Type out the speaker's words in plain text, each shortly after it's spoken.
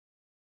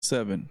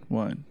7,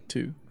 1,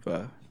 2,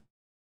 5. Is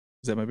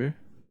that my beer?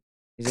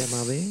 Is that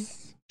my beer?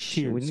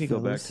 Cheers, We need to go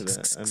back fellas.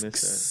 to that. I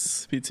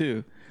missed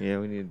P2. that. Yeah,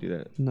 we need to do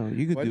that. No,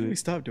 you could Why do did we it.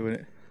 stop doing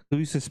it? We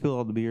used to spill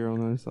all the beer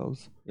on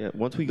ourselves. Yeah,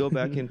 once we go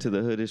back into the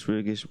hoodish,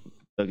 ruggish,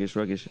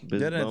 thuggish,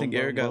 Then I think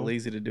Eric got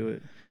lazy to do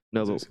it.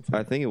 No, but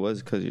I think it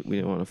was because we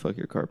didn't want to fuck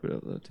your carpet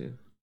up though too.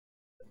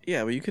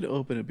 Yeah, but you could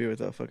open a beer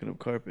without fucking up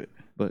carpet.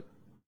 But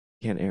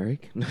can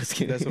Eric? No, just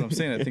kidding. That's what I'm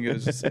saying. I think it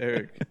was just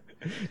Eric.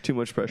 Too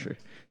much pressure.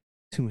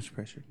 Too much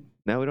pressure.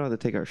 Now we don't have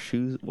to take our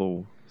shoes.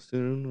 Well,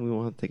 soon we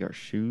won't have to take our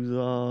shoes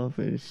off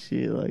and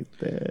shit like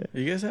that.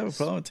 You guys have a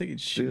problem with taking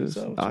shoes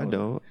off? I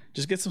don't.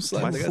 Just get some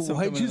slides. I got some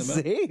Why'd coming you in the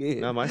back. say it?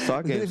 No, my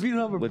stockings. If you don't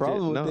have a legit-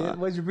 problem with no, it,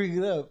 why'd you bring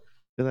it up?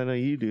 Because I know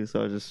you do, so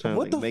I was just trying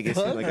What to the make it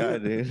seem fuck? like I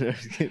do.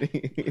 Just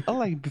kidding. I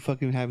like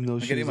fucking having those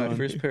I'm shoes getting my on.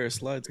 first pair of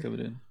slides coming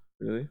in.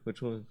 Really?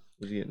 Which one?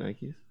 Did you get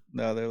Nikes?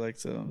 No, they're like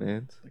some.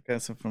 Vans? I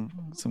got some from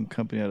some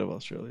company out of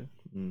Australia.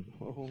 Mm.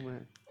 Oh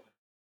man.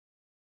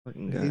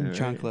 Fucking He's guy. getting right?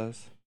 chanclas.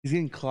 He's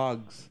getting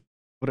clogs.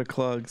 What are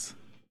clogs?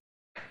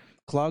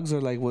 Clogs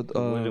are like what? The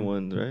wooden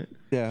ones, right?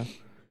 Yeah.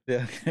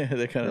 Yeah,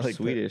 they're kind Or of like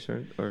Swedish,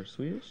 right? Or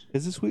Swedish?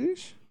 Is it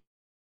Swedish?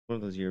 One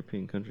of those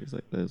European countries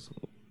like those.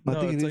 No, I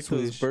think it's it like is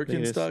those Swedish. I think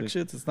it is Birkenstock Swedish.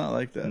 shits. It's not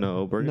like that.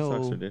 No,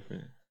 Birkenstocks No. are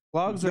different.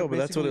 Clogs No, are but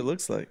that's what it basically-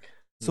 looks like.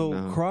 So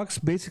No. Crocs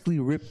basically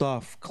ripped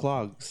off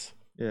clogs.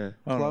 Yeah.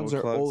 I don't know Clogs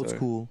what are old are.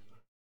 school.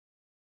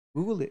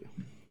 Google it.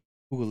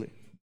 Google it.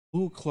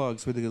 Google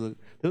clogs. Where they look.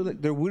 They're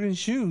like they're wooden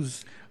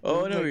shoes. Oh, I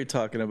know Like- what you're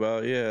talking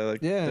about. Yeah,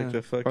 like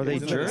the fucking. Are they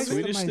isn't that a German?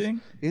 Swedish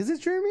thing? Is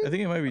it German? I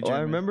think it might be Oh, German.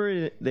 I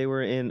remember they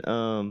were in.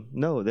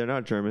 No, they're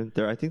not German.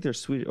 I think they're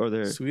Swedish, or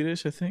they're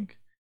Swedish. I think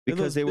They're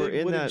because those they were big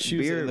in wooden that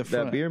shoes in beer the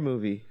front.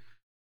 movie.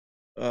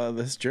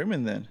 That's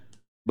German then.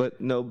 But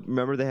no,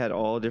 remember they had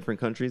all different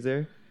countries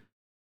there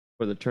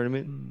for the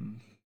tournament.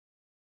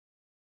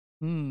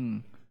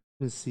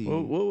 Let's see.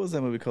 What was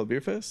that movie called?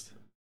 Beer Fest?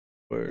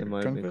 Or It might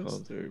have Drunk been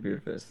Fest? called Or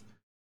Beer Fest.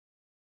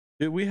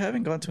 Dude, we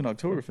haven't gone to an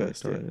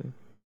Oktoberfest yet. Yeah.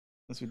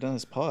 Since we've done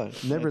this pod. Now I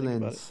think about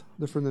Netherlands.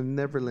 They're from the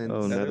Netherlands.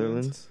 Oh, Netherlands?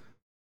 Netherlands.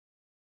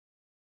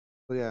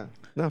 But yeah.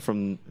 Not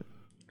from it.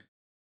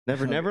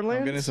 I'm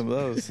Neverland. getting some of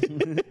those.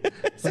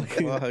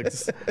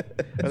 Clogs.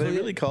 Are they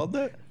really called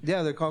that?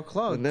 Yeah, they're called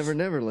clogs.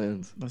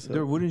 Neverlands. What's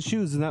They're up? wooden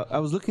shoes, and I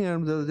was looking at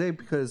them the other day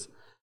because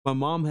my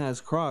mom has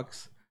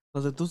Crocs. I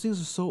was like, those things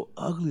are so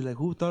ugly. Like,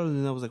 who thought of them?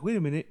 And I was like, wait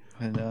a minute,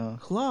 I know.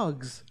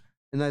 clogs.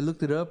 And I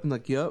looked it up, and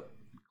like, yup,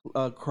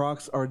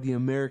 Crocs are the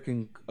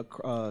American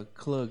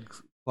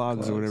clogs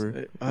or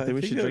whatever. I think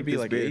we should drink be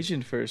this like beer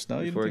Asian first. No,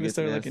 you before don't it think we gets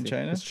started like in nasty.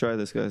 China? Let's try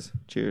this, guys.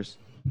 Cheers.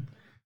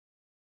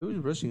 Who's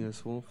rushing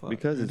us? Well, fuck.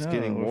 Because it's No,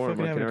 getting we're warm.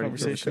 fucking I can having a already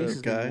feel the conversation cup. here,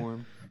 It's getting guy.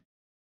 warm.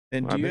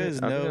 And do you guys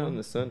I've been out know? in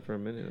the sun for a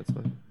minute. That's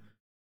fine.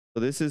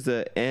 So this is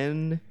the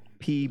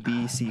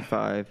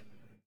NPBC5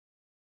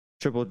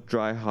 triple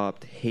dry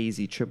hopped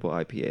hazy triple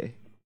IPA.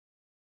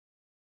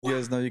 You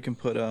guys know you can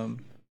put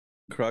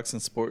Crocs in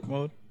sport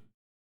mode.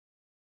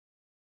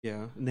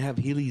 Yeah, and they have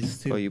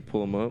Heelys too. Oh, you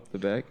pull them up the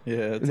back.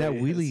 Yeah, And they have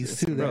wheelies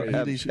too. They have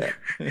Bro, wheelies.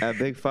 At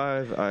Big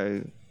Five,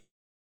 I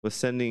was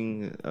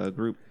sending a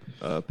group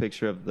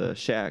picture of the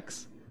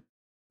Shacks.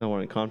 I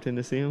wanted Compton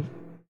to see them,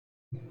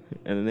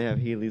 and then they have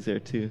Heelys there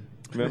too.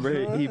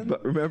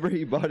 Remember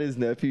he bought his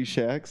nephew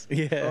Shacks.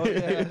 Yeah. Oh,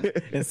 yeah.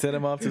 And sent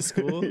him off to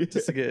school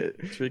just to get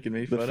freaking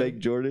me The fun fake of.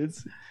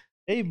 Jordans.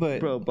 Hey, but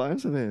Bro, buy him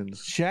some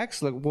hands.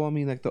 Shaqs, like, well, I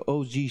mean, like the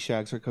OG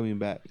Shaqs are coming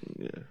back,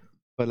 Yeah.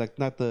 but like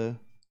not the.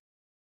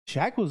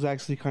 Shaq was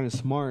actually kind of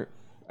smart.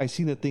 I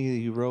seen the thing that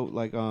he wrote,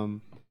 like,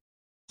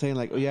 saying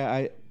like, oh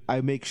yeah,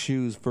 I make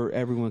shoes for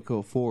everyone to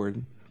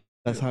afford.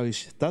 That's how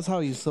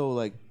he's so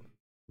like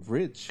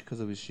rich because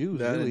of his shoes.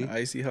 That really. and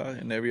Icy Hot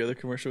and every other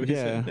commercial he's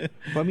Yeah, in.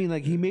 but I mean,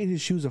 like he made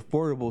his shoes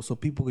affordable so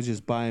people could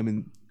just buy them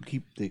and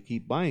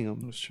keep buying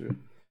them. That's true.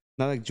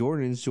 Not like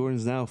Jordans.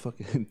 Jordans now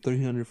fucking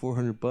 $300,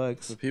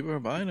 $400. But people are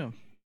buying them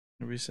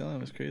and reselling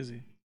them. It's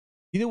crazy.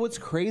 You know what's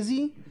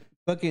crazy?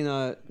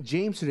 Fucking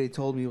James today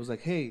told me, it was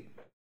like, hey,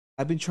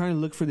 I've been trying to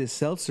look for this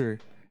seltzer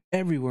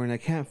everywhere and I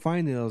can't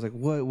find it. I was like,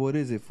 what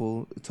is it,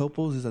 fool?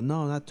 Topos? He's like,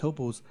 no, not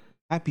Topos.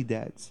 Happy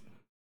Dads.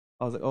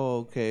 I was like, oh,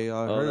 okay,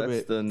 I heard of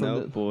that's it. the From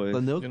Nelk Boys. The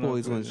Nelk The Nelk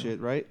Boys one Boys, yeah.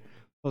 shit, right?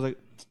 I was like,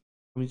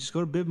 I mean, just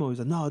go to Bibmo. He's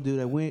like, no, dude,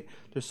 I went.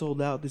 They're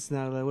sold out, this and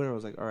that, like, whatever. I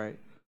was like, all right.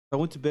 I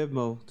went to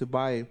Bibmo to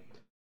buy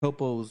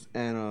Topos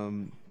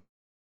and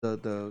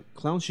the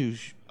clown shoe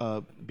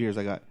beers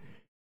I got.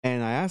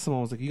 And I asked them,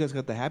 I was like, you guys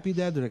got the Happy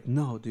Dad? They're like,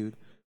 no, dude.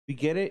 We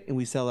get it and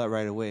we sell that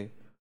right away. I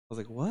was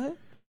like, what? I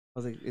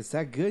was like, it's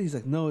that good? He's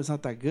like, no, it's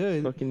not that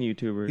good. Fucking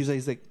YouTubers.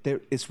 He's like,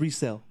 it's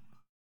resale.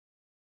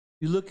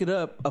 You look it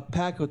up, a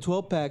pack, a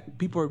 12-pack,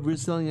 people are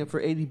reselling it for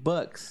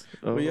 $80.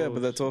 Oh, But yeah,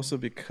 but that's also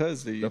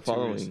because the YouTubers.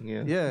 following.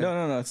 Yeah. Yeah.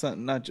 No. It's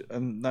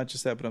not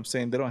just that, but I'm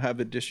saying they don't have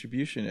the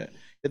distribution yet. You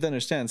have to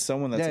understand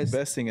someone that's Yeah, it's-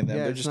 investing in them.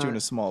 yeah, They're it's just doing not-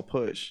 a small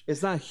push.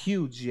 It's not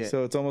huge yet.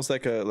 So it's almost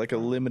like a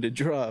limited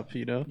drop,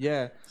 you know?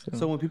 Yeah.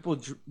 So when people,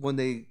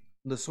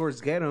 the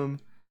stores get them,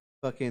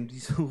 fucking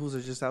these fools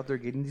are just out there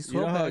getting these 12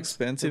 You know how packs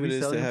expensive and it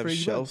is reselling to them have for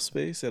 $80? shelf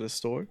space at a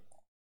store?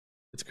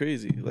 It's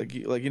crazy. Like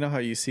you know how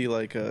you see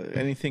like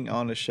anything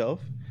on a shelf,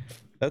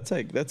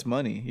 That's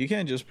money. You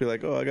can't just be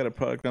like, oh, I got a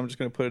product, I'm just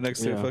gonna put it next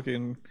to Yeah.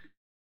 fucking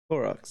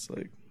Clorox.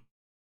 Like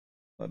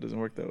that doesn't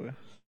work that way.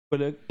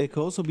 But it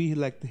could also be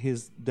like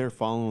their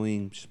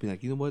following, just be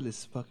like, you know what,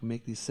 let's fucking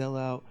make these sell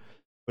out.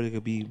 But it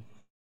could be,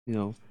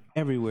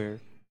 everywhere.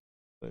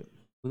 But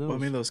who knows? Well,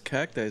 I mean, those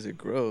cacti are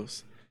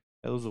gross.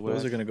 those are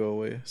Those are gonna go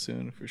away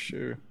soon for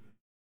sure.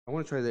 I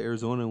want to try the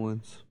Arizona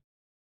ones.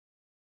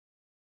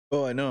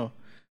 Oh, I know.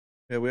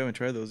 Yeah, we haven't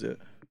tried those yet.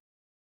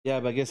 Yeah,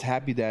 but I guess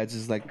Happy Dads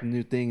is like the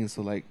new thing, and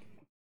so like,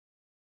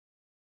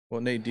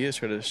 Well, Nate Diaz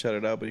tried to shout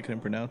it out, but he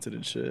couldn't pronounce it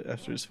and shit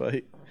after his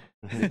fight.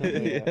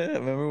 Yeah,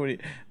 remember when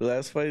the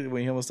last fight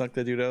when he almost knocked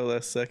that dude out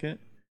last second?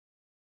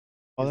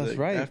 Oh, He's that's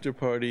like, right. After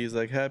party, he's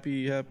like,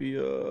 happy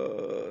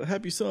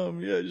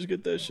some. Yeah, just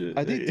get that shit.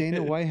 I think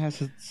Dana White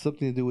has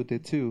something to do with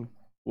it too.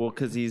 Well,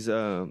 because he's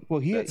that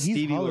he's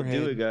Stevie will do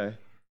Hollerhead. it guy.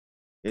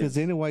 Because It's-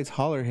 Dana White's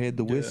Hollerhead,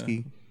 the Yeah.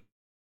 whiskey.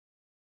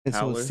 And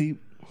Howler? so Steve,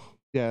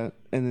 and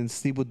then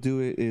Steve will do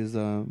it is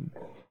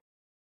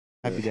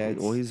Happy Dads.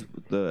 Well, he's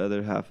the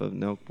other half of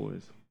Nelk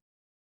Boys.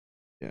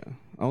 yeah,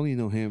 I only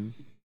know him.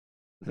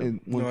 So-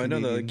 And one No, I know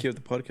that Canadian. like, kid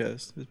with the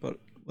podcast. It's about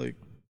like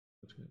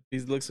he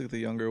looks like the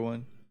younger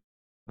one.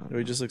 Or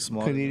he just looks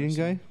smaller. than Canadian us.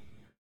 guy, I Yeah,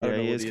 don't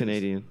know he what is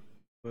Canadian.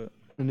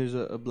 and there's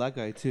a black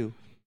guy too.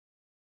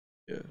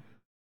 Yeah.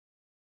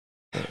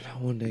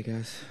 One day,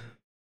 guys.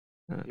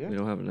 Yeah. We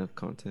don't have enough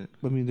content.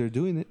 I mean, they're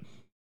doing it.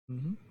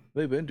 Mm-hmm.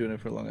 They've been doing it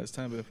for a long ass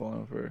time. Been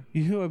following for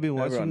You know what I've been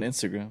ever on watching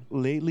Instagram.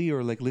 lately,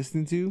 or like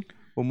listening to?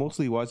 Well,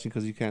 mostly watching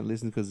because you can't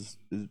listen because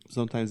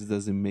sometimes it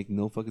doesn't make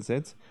no fucking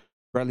sense.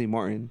 Bradley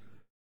Martin.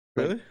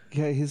 Really?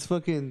 Yeah, his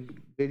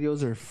fucking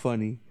videos are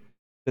funny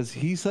because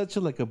he's such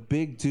a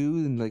big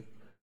dude and like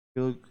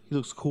he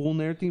looks cool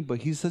and everything, but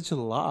he's such a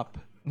lop.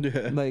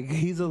 Yeah. Like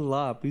he's a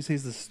lop. He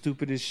says the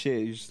stupidest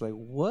shit. You're just like,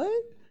 what?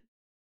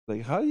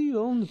 Like, how do you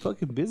own the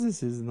fucking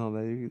businesses and all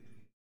that?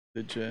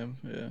 The gym.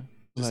 Yeah.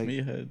 Just Like-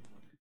 me head.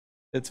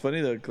 It's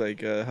funny though,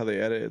 like how they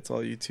edit. It's all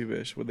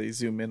YouTube-ish when they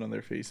zoom in on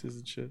their faces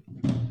and shit.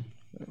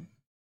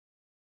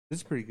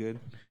 It's pretty good.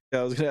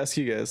 Yeah, I was gonna ask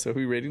you guys. So, are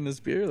we rating this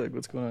beer? Like,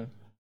 what's going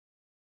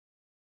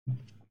on?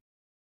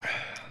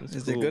 It's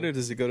Is it cool. good or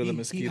does it go to the He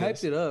mosquitoes?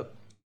 hyped it up,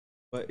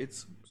 but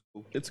it's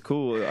cool. It's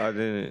cool. I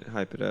didn't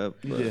hype it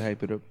up. You but did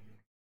hype it up.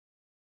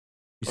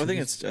 I think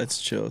it's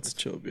chill. It's a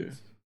chill beer.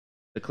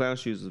 the clown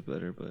shoes is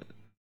better, but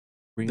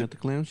bring out the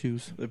clown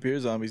shoes. The beer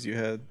zombies you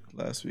had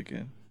last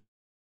weekend.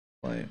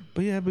 Like,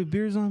 But yeah, but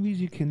beer zombies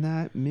you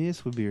cannot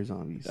miss with beer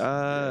zombies.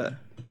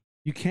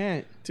 You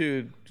can't.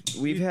 dude,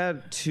 we've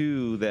had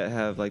two that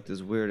have like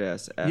this weird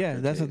ass. Yeah,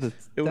 that's at the.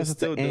 it was that's at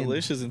still the end.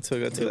 delicious until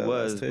it got to It that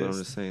was, last but I'm taste.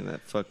 just saying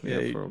that fucked me Yeah,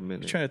 up you- for a You're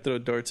minute. trying to throw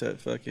darts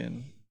at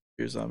fucking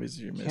beer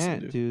zombies. You're missing,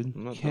 Can't, dude. dude.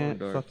 I'm not Can't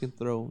throwing darts. fucking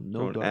throw no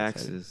Throwing darts. at it.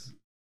 axes.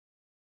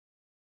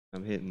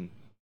 I'm hitting.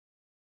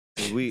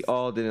 And we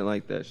all didn't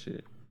like that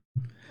shit.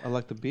 I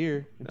like the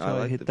beer until I,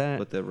 like hit that.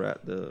 but the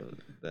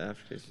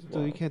aftertaste is So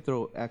you wild. can't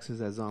throw axes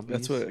at zombies.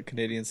 That's what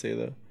Canadians say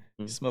though.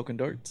 Mm. Smoking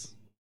darts.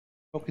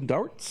 Fucking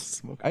darts.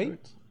 Smoking Hey?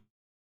 darts.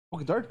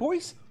 Fucking darts,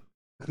 boys.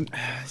 Still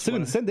wanna-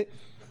 gonna send it.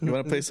 You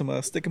want to play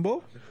some stick and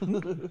ball?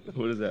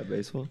 What is that,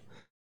 baseball?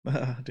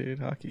 Dude,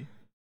 hockey.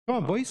 Come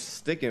on, boys.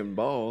 Stick and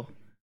ball.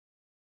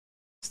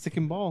 Stick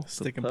and ball.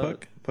 Stick and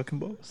puck. puck and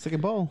ball. Stick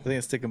and ball. I think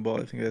it's stick and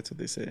ball. I think that's what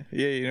they say.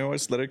 Yeah, you know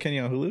what's Letterkenny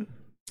on Hulu?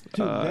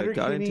 Dude, I got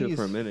Letterkenny into it is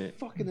for a minute.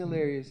 Fucking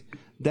hilarious.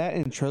 That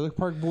and Trailer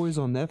Park Boys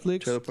on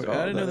Netflix. Trailer Park. Oh,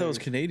 I didn't know that was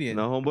nice. Canadian.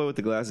 No, homeboy with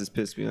the glasses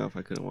pissed me off.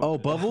 I couldn't watch. Oh,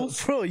 it.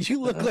 Bubbles. Bro,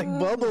 you look like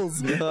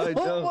Bubbles. No, I Oh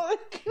don't. my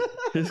god,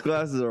 His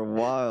glasses are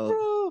wild.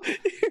 bro.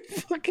 You're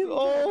fucking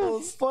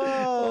Bubbles. Fuck.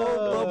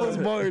 Oh, Bubbles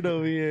Martin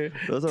over here.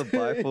 Those are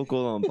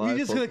bifocal on bifocal. You're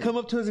just gonna come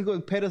up to us and go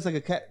and pet us like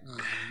a cat,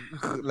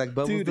 like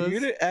Bubbles Dude, does.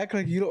 you're gonna act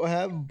like you don't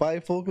have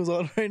bifocals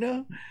on right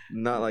now?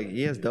 Not like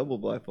he has double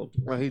bifocal.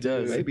 Well, he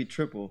does. Maybe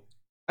triple.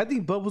 I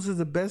think Bubbles is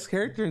the best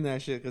character in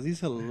that shit because he's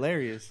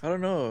hilarious. I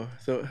don't know.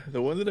 So the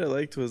one that I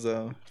liked was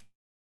the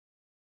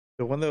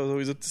one that was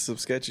always up to some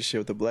sketchy shit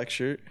with the black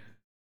shirt.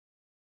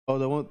 Oh,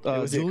 the one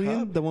Was he a Julian,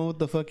 cop? the one with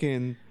the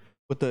fucking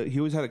he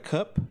always had a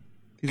cup.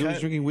 He's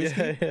always drinking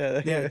whiskey.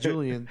 Yeah,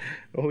 Julian.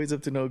 Always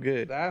up to no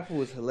good. That fool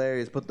was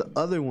hilarious. But the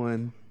other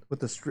one with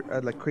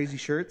the like crazy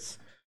shirts,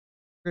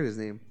 I forget his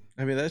name.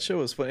 I mean, that show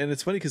was fun, and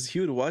it's funny because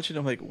he would watch it.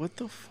 I'm like, what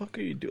the fuck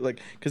are you doing?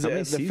 Like, because How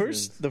many the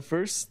seasons?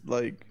 first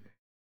like.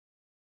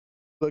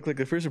 Like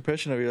the first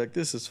impression of you, like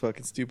this is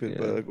fucking stupid,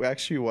 but Yeah. like,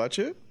 actually you watch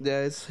it,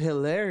 Yeah, it's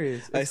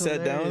hilarious. I It's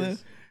sat down with hilarious.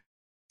 it.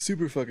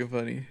 Super fucking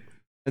funny.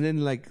 And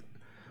then like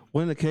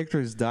one of the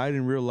characters died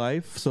in real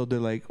life, so they're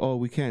like, "Oh,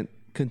 we can't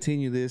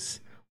continue this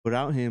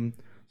without him."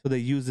 So they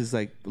use this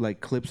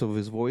like clips of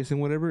his voice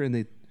and whatever, and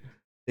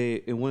they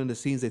in one of the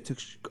scenes they took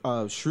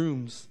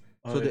shrooms,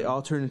 so Oh, they yeah.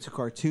 all turned into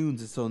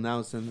cartoons, and so now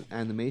it's an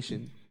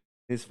animation.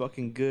 It's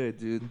fucking good,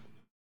 dude.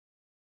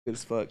 Good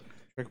as fuck.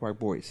 Trek Park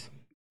Boys.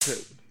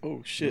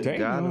 Oh shit! Dang,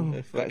 got him. no.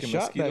 That Got fucking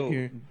shot mosquito back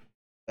here.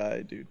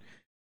 died, dude.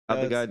 How'd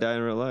the guy That's- die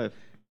in real life?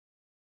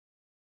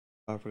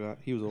 I forgot.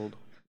 He was old.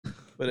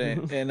 But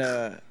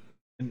and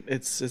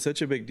it's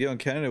such a big deal in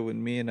Canada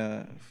when me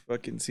and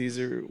fucking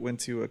Caesar went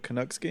to a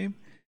Canucks game.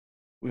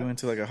 we went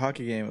to like a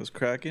hockey game. It was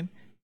cracking.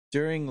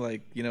 During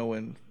like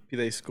when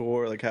they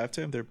score like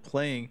halftime, they're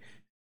playing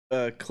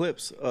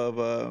clips of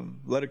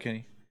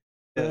Letterkenny.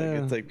 Yeah,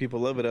 it's like people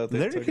love it out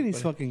there.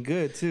 Letterkenny's fucking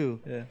good too.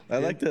 Yeah, I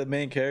like the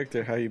main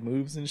character, how he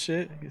moves and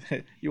shit.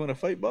 You want to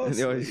fight, boss?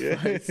 He always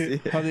fights, yeah.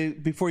 How they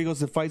before he goes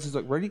to fights, he's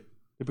like, ready?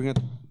 They bring out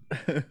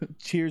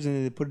cheers and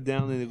then they put it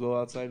down and they go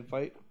outside and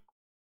fight.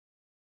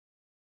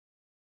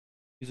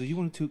 He's like, you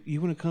want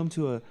to come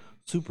to a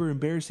super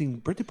embarrassing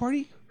birthday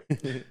party?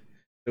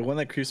 The one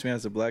that creeps me out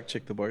is the black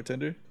chick, the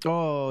bartender.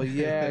 Oh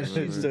yeah,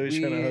 she's always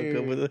trying to hook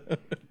up weird. with him.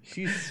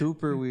 She's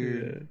super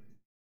weird. Yeah.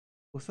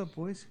 What's up,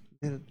 boys?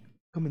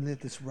 Come and let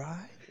this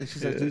ride. And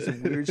she's like doing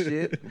some weird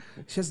shit.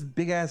 She has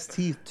big ass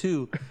teeth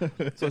too.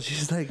 So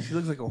she's like, she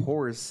looks like a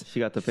horse. She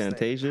got the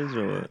Fantasias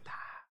or what?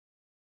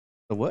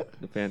 The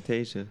what? The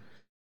Fantasia.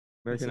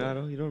 American What's that?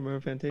 Idol. You don't remember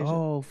Fantasia?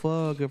 Oh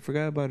fuck! I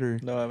forgot about her.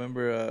 No, I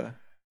remember.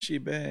 She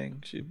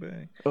bang.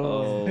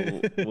 Oh,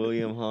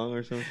 William Hung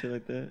or some shit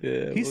like that.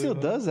 Yeah, He still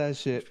William does that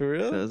shit. For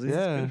real? Does he?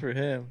 Yeah. Good for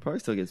him. Probably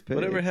still gets paid.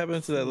 Whatever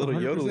happened to that little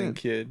 100%. yodeling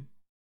kid?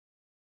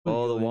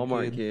 Oh, the Yodeling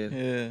Walmart kid.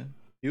 Yeah,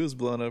 he was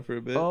blown up for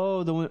a bit.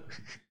 Oh, the one.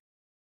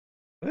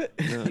 What?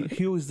 No.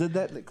 He always did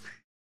that. Like,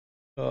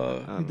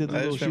 I He did the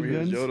just little remember he was shoot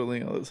guns?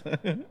 yodeling all the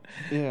time.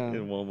 yeah.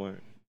 In Walmart.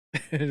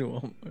 In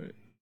Walmart.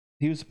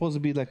 He was supposed to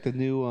be like the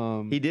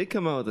new. He did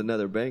come out with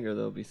another banger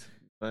though.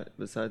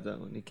 Besides that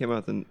one, he came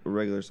out with a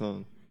regular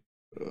song.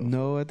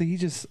 No, I think he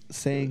just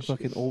sang Oh,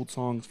 fucking shit. old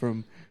songs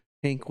from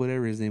Hank,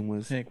 whatever his name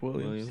was. Hank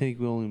Williams. Hank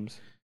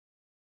Williams.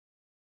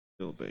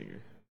 Still a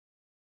banger.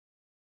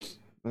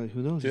 Who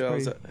knows? Dude,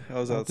 He's I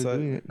was out there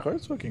doing outside. it.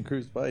 Cars fucking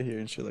cruised by here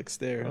and shit, like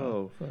stare. huh?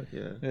 Oh fuck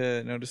yeah. Yeah,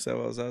 I noticed that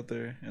while I was out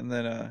there. And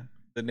then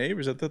the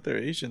neighbors, I thought they were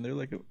Asian.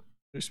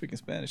 They're speaking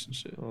Spanish and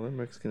shit. Oh, they're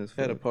Mexican as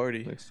Had a fuck.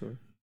 party. Next door.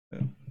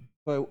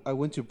 So I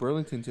went to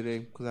Burlington today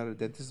because I had a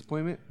dentist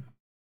appointment.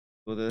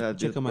 Well, they had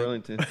Check just on my-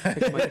 Burlington. my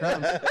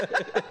crowns.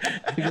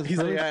 Because He's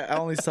like, I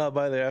only stopped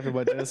by there after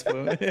my dentist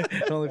appointment.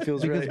 It only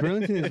feels Because right.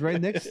 Burlington is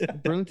right next.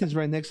 Burlington's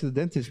right next to the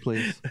dentist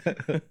place.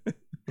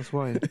 That's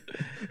why.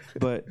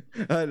 But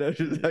I know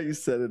just how you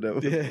set it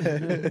up.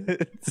 Yeah.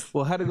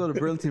 well, I had to go to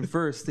Burlington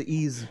first to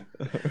ease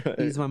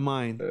my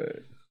mind.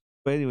 Alright.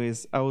 But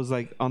anyways, I was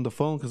like on the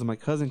phone because my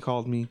cousin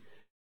called me,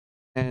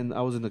 and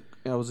I was in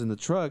the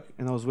truck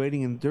and I was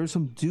waiting, and there was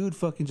some dude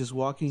fucking just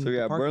walking. So you're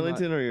the at parking lot.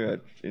 Burlington or you're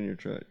in your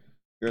truck?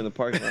 You're in the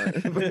parking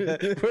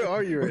lot. Where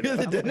are you right You're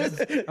now? the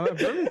dentist? I'm at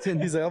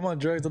Burlington. He's like, I'm on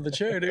drugs on the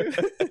chair, dude.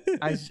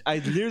 I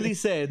literally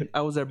said I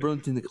was at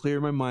Burlington to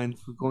clear my mind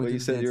for going Well, to you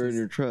the said you were in dentist,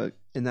 your truck.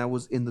 and I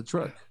was in the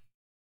truck.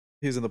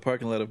 He was in the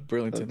parking lot of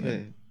Burlington.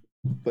 Okay.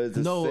 But it's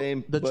the No,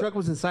 same. the but- truck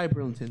was inside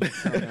Burlington.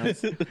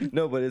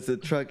 No, but it's a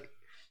truck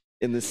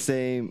in the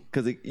same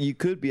because you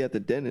could be at the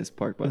dentist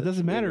park. It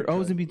doesn't matter. I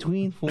was in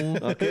between, fool.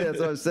 Okay, that's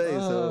what I'm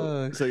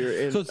saying. So you're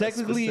in. So a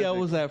technically, I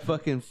specific- was at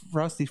fucking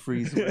Frosty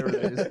Freeze, whatever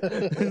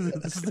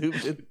that is.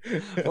 Stupid.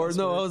 Or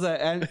no, I was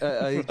at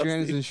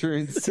Adriana's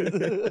Insurance.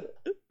 Bro,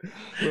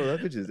 that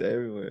bitch is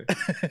everywhere.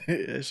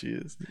 Yeah, she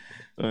is.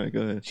 All right,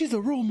 go ahead. She's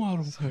a role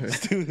model,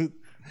 dude.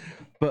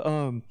 But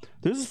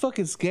there's this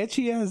fucking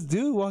sketchy ass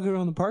dude walking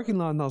around the parking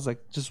lot, and I was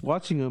like, just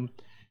watching him,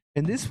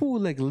 and this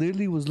fool like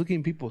literally was looking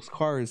at people's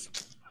cars,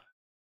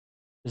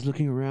 just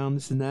looking around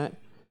this and that.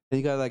 And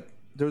he got like,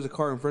 there was a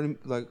car in front of me,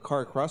 like a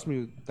car across me,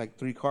 with, like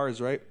 3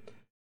 cars, right?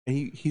 And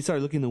he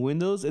started looking in the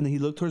windows, and then he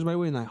looked towards my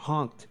way, and I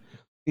honked.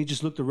 He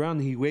just looked around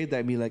and he waved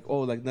at me like,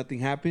 oh, like nothing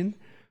happened,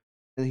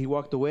 and he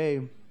walked away.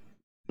 And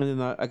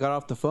then I got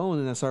off the phone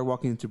and I started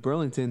walking into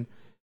Burlington,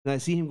 and I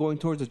see him going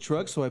towards the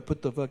truck, so I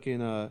put the fucking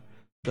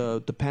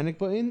the panic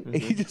button, and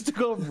he just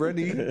took off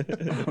running. I was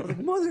like,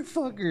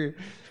 motherfucker!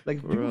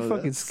 Like Bro, people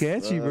fucking that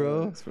sketchy,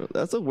 bro. sucks, bro.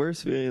 That's the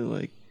worst feeling.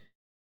 Like,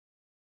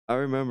 I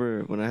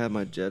remember when I had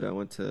my jet, I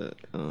went to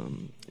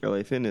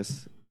LA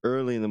Fitness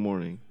early in the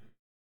morning,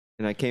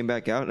 and I came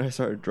back out and I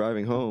started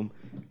driving home,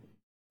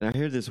 and I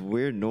heard this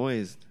weird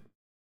noise,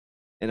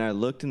 and I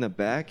looked in the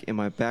back, and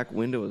my back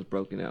window was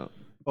broken out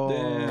Oh,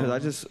 Damn.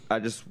 because I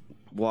just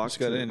walked, Just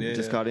got in, yeah,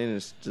 yeah. got in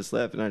and just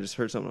left, and I just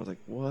heard something. I was like,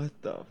 what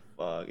the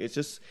fuck? It's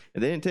just,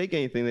 and they didn't take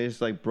anything. They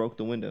just like broke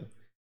the window.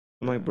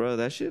 I'm like, bro,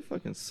 that shit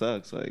fucking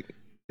sucks. Like,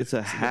 it's a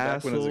The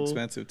back one was hassle.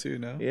 expensive too,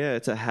 no? Yeah,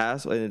 it's a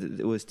hassle, and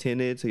it was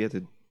tinted, so you have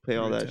to pay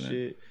all that Tinted.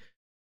 shit.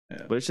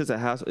 Yeah. But it's just a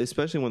hassle,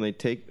 especially when they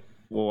take.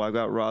 Well, I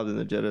got robbed in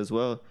the Jetta as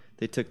well.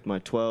 They took my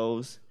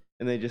 12s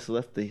and they just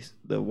left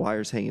the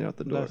wires hanging out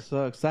the door. that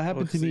sucks. That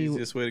happened It's to the me.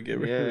 easiest way to get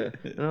rid Yeah,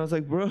 of it. and I was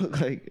like, bro,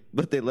 like,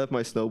 but they left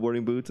my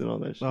snowboarding boots and all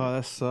that shit. Oh,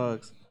 that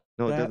sucks.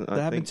 No, it that- doesn't.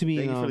 that happened to me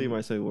Thank in, you for leaving my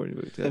snowboarding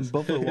boots. And Yes.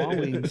 Buffalo Wild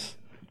Wings,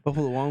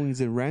 Buffalo Wild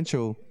Wings in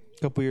Rancho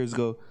a couple years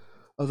ago.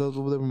 I was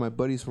over there with my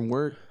buddies from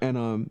work,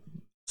 and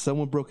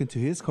someone broke into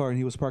his car, and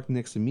he was parked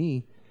next to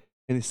me,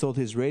 and he stole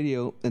his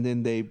radio, and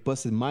then they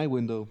busted my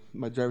window,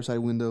 my driver's side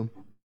window,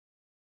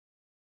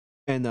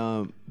 and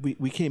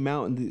we came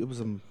out, and it was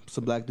some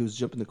black dudes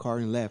jumped in the car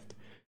and left.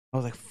 I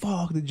was like,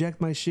 "Fuck!" They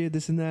jacked my shit,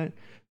 this and that.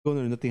 Going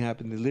there, nothing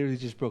happened. They literally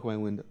just broke my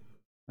window.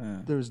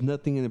 there was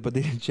nothing in it, but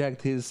they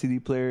jacked his CD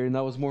player, and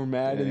I was more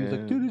mad. And he was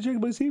like, "Dude, they jacked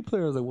my CD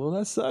player." I was like, "Well,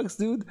 that sucks,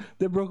 dude.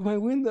 They broke my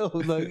window."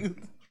 Like,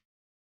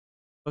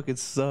 fucking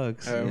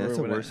sucks. I remember that's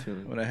the when worst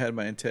feeling. when I had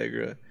my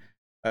Integra,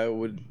 I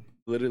would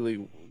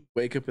literally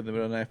wake up in the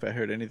middle of the night if I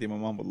heard anything. My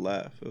mom would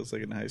laugh. It was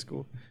like in high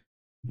school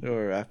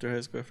or after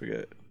high school, I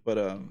forget.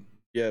 But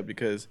yeah,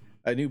 because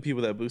I knew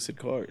people that boosted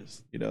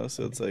cars, you know.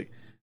 So it's like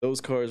those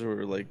cars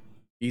were like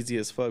easy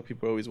as fuck.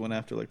 People always went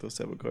after like those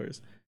type of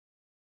cars,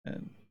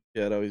 and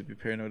yeah, I'd always be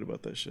paranoid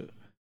about that shit.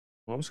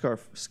 Well, I'm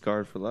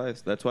scarred for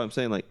life. That's why I'm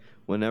saying, like,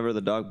 whenever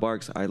the dog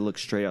barks, I look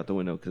straight out the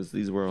window because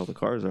these are where all the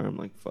cars are. I'm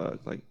like, fuck,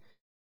 like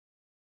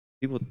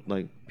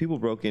people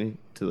broke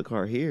into the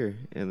car here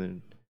and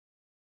then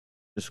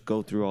just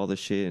go through all the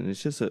shit, and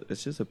it's just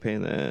a pain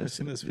in the ass. I've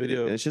seen this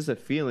video. It's just a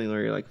feeling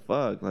where you're like,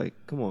 fuck, like,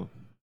 come on.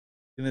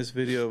 In this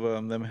video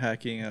of them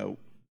hacking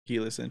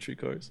keyless entry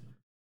cars.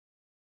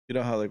 You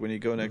know how like when you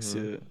go next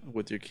to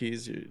with your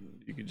keys,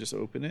 you can just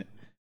open it.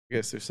 I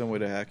guess there's some way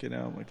to hack it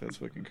now. I'm like, that's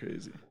fucking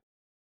crazy.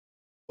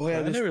 Oh yeah,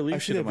 I never leave I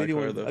shit seen in my video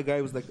car, where though. a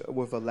guy was like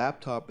with a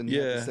laptop and he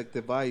had Yeah. this like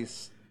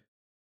device.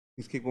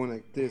 He's keep going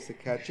like this to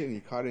catch it, and he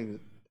caught it. And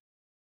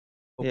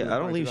Yeah, I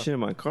don't leave shit in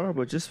my car,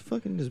 but just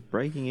fucking just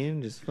breaking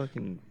in, just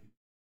fucking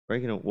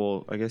breaking it.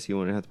 Well, I guess you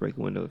wouldn't have to break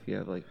a window if you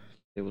have like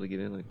able to get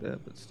in like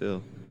that, but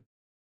still,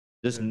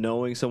 just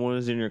knowing someone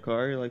is in your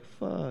car, you're like,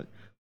 fuck.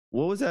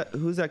 What was that?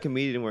 Who's that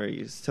comedian where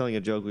he's telling a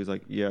joke? Where he's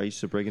like, yeah, I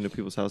used to break into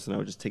people's house and I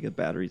would just take the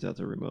batteries out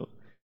the remote.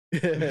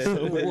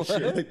 What?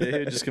 Shit. They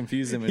would just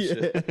confuse them and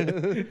shit.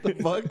 the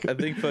fuck? I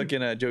think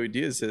fucking Joey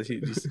Diaz said he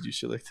used to do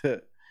shit like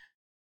that.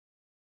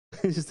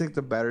 Just take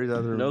the batteries out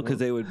of the No, remote. because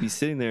they would be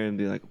sitting there and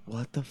be like,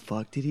 what the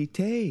fuck did he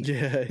take?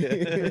 Yeah,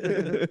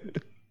 yeah.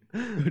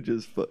 It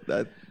just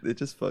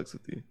fucks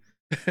with you.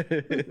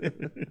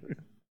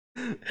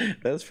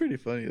 That's pretty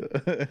funny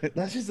though.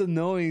 That's just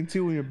annoying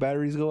too when your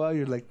batteries go out.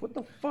 You're like, what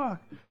the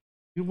fuck?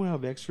 You want to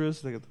have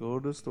extras? Like, go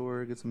to the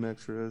store, get some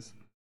extras.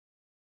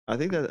 I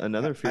think that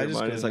another fear I of just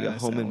mine go is to like a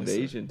Venice home and Alice.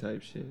 invasion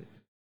type shit.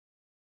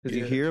 Because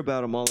you Yeah. hear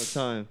about them all the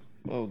time.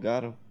 Oh,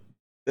 got him.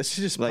 That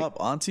should just Like, pop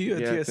onto you. I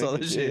think I saw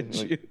that shit.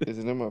 is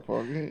it in my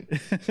pocket?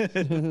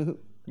 It's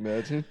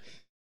Imagine.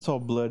 all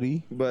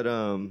bloody. But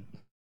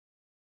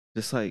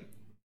just like,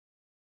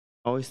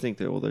 I always think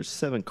that there's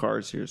 7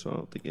 cars here, so I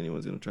don't think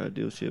anyone's gonna try to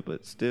deal shit.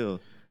 But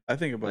still, I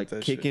think about like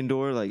that kicking shit.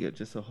 door, like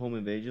just a home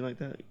invasion like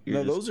that. No,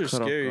 You're those are just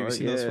cut off scary. You guard.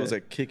 see those fools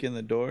that kick in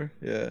the door?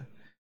 Yeah.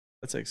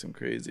 That's like some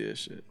crazy ass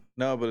shit.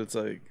 No, but it's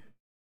like,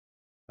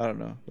 I don't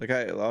know. Like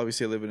I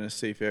obviously live in a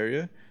safe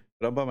area,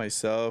 but I'm by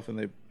myself,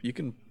 and you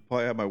can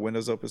probably have my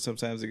windows open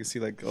sometimes. You can see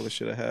like all the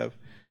shit I have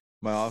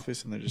in my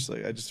office, and they're just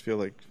like, I just feel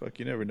like, fuck,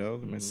 you never know.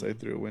 They might slide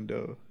through a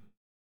window.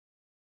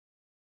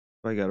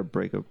 I gotta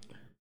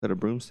cut a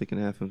broomstick in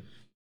half and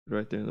put it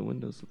right there in the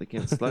window so they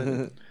can't slide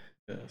it.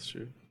 Yeah, that's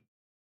true.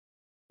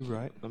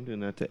 Right. I'm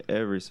doing that to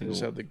every I single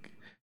just one. have the.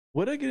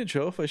 Would I get in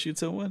trouble if I shoot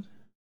someone?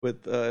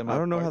 With in my I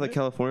don't know how the apartment?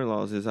 California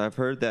laws is. I've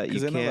heard that you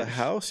Because I know can't. the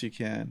house you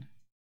can,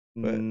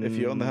 but if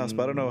you own the house,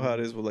 but I don't know how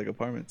it is with like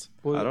apartments.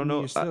 Well, I don't know.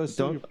 you're still- it's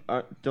still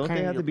Don't kinda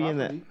they have your to be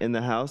property. in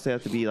the house? They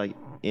have to be like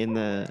in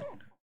the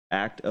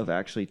act of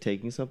actually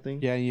taking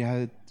something. Yeah,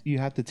 you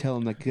have to tell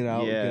them like get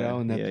out, get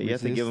out, and yeah. You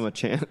have to give them a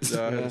chance.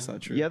 No, I heard Yeah. that's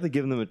not true. You have to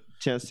give them a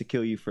chance to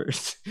kill you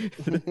first. I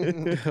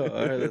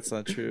heard that's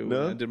not true. No?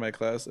 When I did my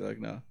class, they're like,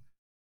 no.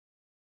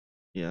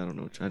 Yeah, I don't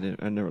know.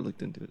 I never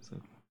looked into it. So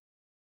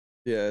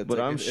Yeah, it's But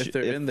like I'm if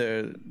they're in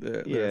there,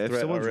 they're yeah, a if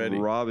threat someone's already.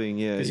 robbing,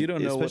 yeah, 'Cause you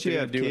don't know what especially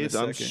they're if gonna you do in have a kids.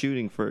 I'm second.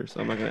 shooting first.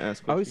 I'm not gonna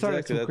ask. I always thought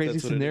Exactly, like some crazy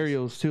that's what it is.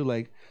 scenarios too.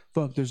 Like,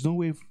 fuck, there's no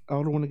way I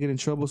don't want to get in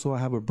trouble, so I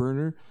have a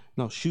burner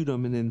and I'll shoot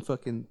them, and then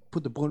fucking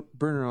put the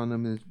burner on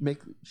them and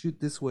shoot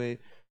this way.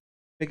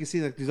 Make it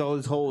seem like there's all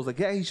these holes. Like,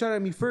 yeah, he shot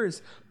at me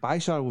first, but I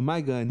shot it with my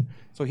gun,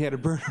 so he had a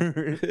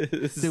burner.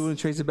 They wouldn't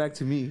trace it back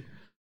to me.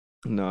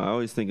 No, I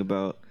always think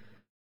about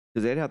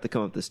because they'd have to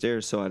come up the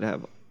stairs, so I'd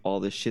have all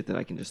this shit that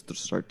I can just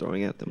start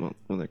throwing at them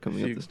when they're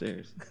coming up the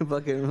stairs.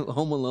 Fucking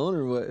Home Alone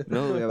or what?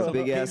 No, we have a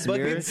big ass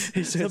mirror.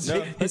 He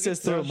says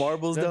throw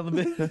marbles down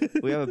the bed.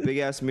 We have a big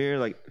ass mirror,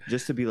 like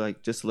just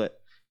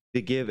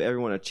to give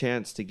everyone a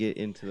chance to get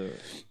into the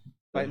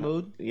Fight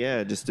mode?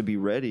 Yeah, just to be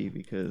ready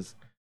because,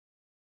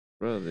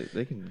 bro,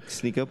 they can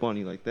sneak up on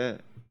you like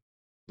that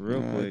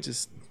real quick.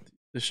 Just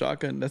the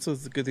shotgun. That's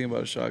what's the good thing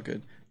about a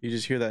shotgun. You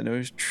just hear that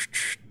noise.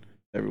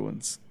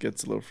 Everyone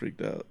gets a little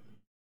freaked out.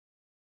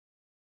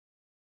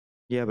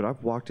 Yeah, but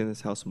I've walked in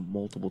this house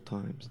multiple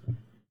times.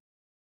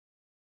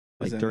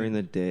 Like that during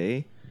mean? the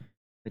day,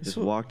 I just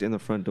So- walked in the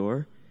front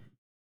door,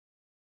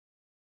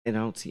 and I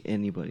don't see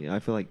anybody. I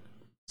feel like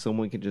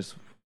someone could just,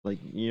 like,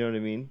 you know what I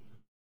mean?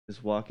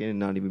 Just walk in and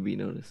not even be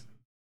noticed.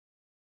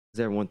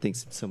 Because everyone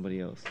thinks it's somebody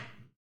else.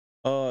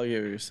 Oh, I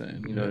get what you're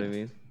saying. You know what I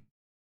mean?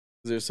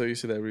 They're so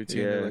used to that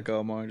routine. They're Yeah. like,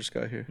 oh, Mar just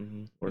got here.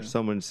 Or Yeah.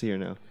 someone's here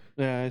now.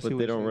 Yeah, I see But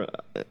what they you're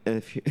don't. And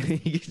if you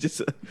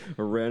just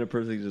a random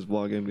person can just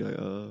walk in and be like,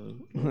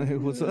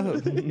 saying. What's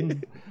up?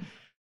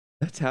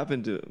 That's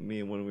happened to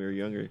me when we were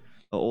younger. An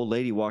old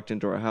lady walked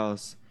into our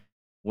house,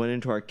 went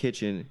into our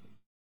kitchen,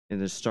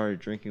 and just started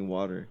drinking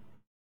water.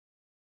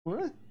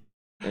 What?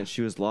 and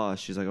she was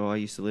lost. She's like, "Oh, I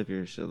used to live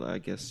here." She's like, I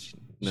guess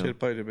She had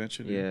probably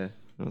dementia. Dude. Yeah.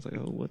 I was like,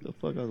 "Oh, what the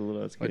fuck?" I was a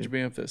little ass Why'd you kid.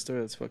 bring up that story?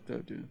 That's fucked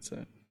up, dude. It's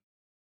sad.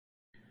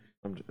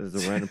 There's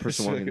a random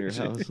person walking into your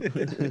house.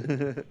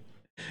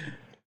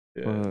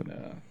 Yeah, Fuck.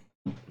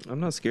 nah. I'm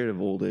not scared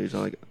of old age.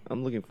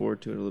 I'm looking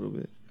forward to it a little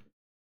bit.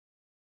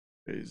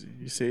 Crazy.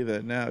 You say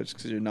that now just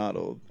because you're not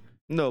old.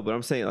 No, but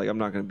I'm saying like I'm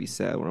not gonna be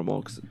sad when I'm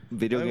old. 'Cause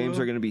video I games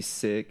will. are gonna be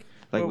sick.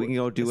 Like Bro, we can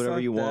go do it's whatever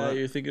not you that. want.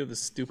 You're thinking of the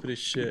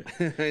stupidest shit.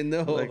 I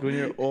know. Like when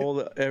you're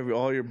old,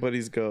 all your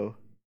buddies go.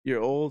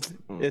 You're old.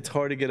 It's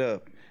hard to get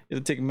up. You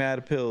have to take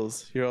mad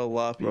pills. You're all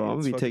loppy. Bro, I'm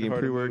It's gonna be fucking taking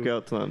hard to move.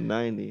 pre-workout till I'm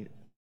 90.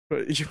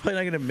 But you're probably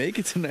not gonna make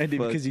it to 90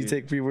 Fuck because you you.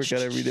 take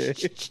pre-workout every day.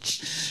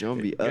 I'm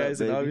gonna be up, Guys,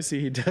 and baby.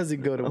 obviously he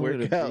doesn't go to I'm gonna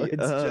work out. be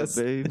It's up, just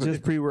baby. it's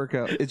just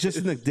pre-workout. It's just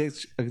an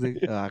addiction.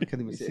 I can't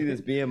even You say see this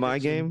it.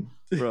 BMI game,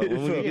 bro? When we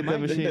Bro, can get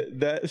that machine,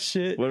 that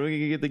shit. when we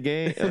can get the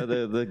game,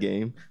 the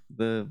game,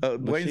 the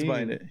Wayne's machine.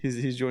 buying it.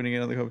 He's joining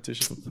in on the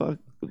competition, Fuck,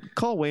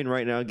 call Wayne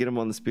right now. Get him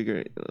on the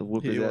speaker.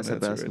 Whoop He his won't ass at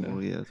answer right basketball. now.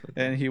 Yeah, that's what-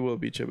 and he will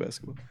beat you at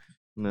basketball.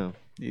 no.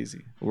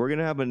 Easy. We're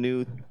gonna have a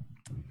new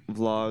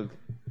vlog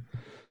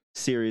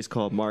series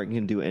called Mark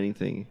Can Do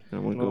Anything. And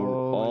I'm gonna go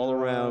Oh, all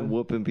God. around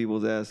whooping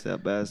people's ass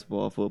at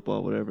basketball,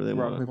 football, whatever they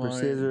Rock, want. paper,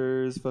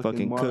 scissors.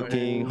 Fucking marbles.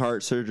 cooking,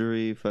 heart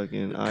surgery,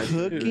 fucking eye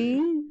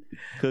Cooking?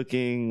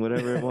 cooking,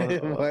 whatever it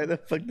wants. Why the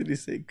fuck did he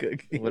say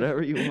cooking?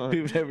 Whatever you want.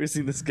 We've never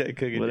seen this guy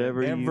cooking.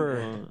 Whatever you Ever.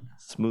 want.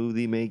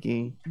 Smoothie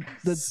making.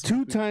 The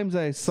 2 times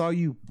I saw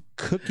you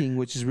cooking,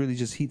 which is really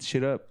just heat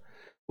shit up,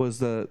 was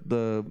the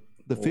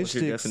What's fish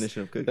your sticks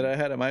definition of cooking? That I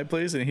had at my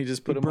place, and he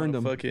just put He them on burned a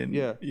 'em. fucking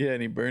Yeah.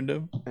 and he burned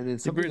them. and then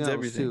something burns else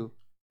everything. too.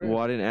 Well,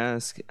 I didn't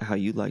ask how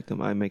you liked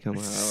them. I make them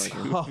how I like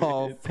them.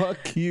 Oh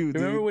fuck you,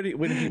 dude! Remember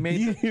when he made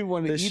you didn't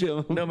want to the eat shit?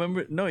 them. No,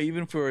 remember? No,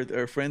 even for our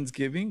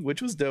Friendsgiving,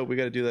 which was dope. We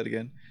got to do that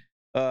again.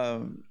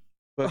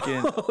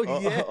 Fucking Oh,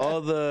 yeah.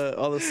 all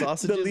the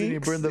sausages, and you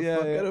links, burn the yeah,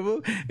 fuck yeah. out of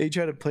them. And you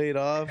try to play it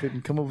off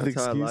and come up with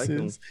That's how I like 'em.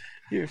 excuses.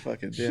 You're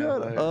fucking damn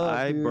Shut liar. up.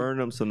 I dude. burn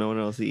them so no one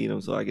else will eat them,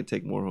 so I can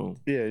take more home.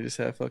 Yeah, you just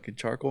have fucking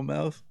charcoal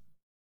mouth.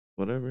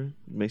 Whatever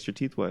makes your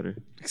teeth whiter.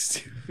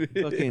 Stupid.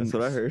 Fucking- That's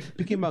what I heard.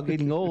 Speaking about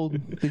getting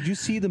old, did you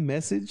see the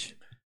message?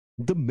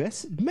 The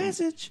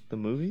message The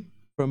movie?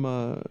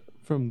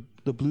 from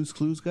the Blue's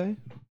Clues guy,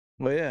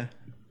 Well, yeah.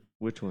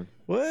 Which one?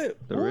 What?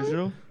 The What?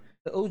 original?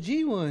 the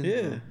OG one.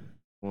 Yeah.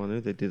 Well, I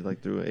knew they did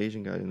like threw an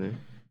Asian guy in there.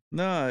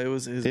 No, it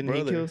was his Didn't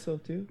brother. he kill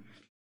himself too?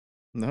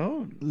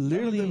 No, Literally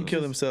none of them kill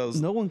just-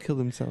 themselves. No one killed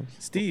themselves.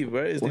 Steve,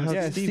 right? His Well, name how is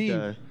Yeah, did Steve.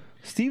 die?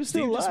 Steve's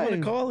still Steve just went to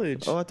alive.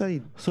 college. Oh, I thought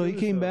he. So he killed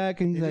came himself.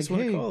 back and he he's like, just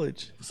went "Hey, to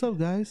college. what's up,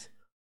 guys?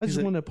 I He's just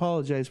like- want to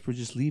apologize for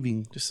just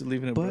leaving. Just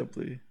leaving But-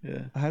 abruptly.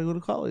 Yeah. I had to go to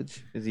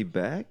college." Is he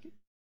back?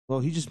 Well,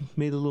 he just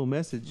made a little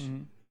message.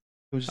 Mhm.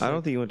 It was just I like-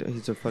 don't think he went.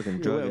 He's a fucking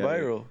It drug went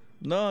addict. viral.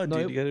 No, No,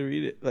 dude, it- you gotta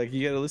read it. Like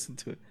you gotta listen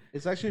to it.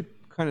 It's actually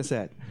kind of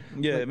sad.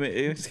 Yeah, Like- I mean,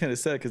 it's kind of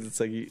sad because it's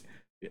like,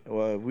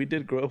 well, we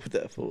did grow up with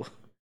that fool.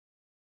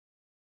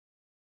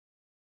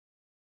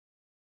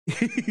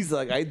 He's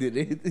like, I did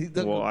it. He's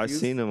not Well, I've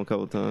confused. seen him a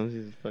couple times.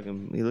 He's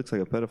fucking. He looks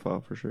like a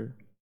pedophile for sure.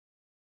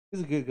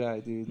 He's a good guy,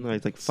 dude. No,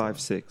 he's like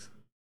 5'6".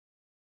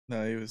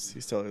 No,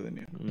 he's taller than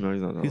you. No,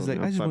 he's not. He's like,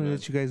 I just want to 5'9".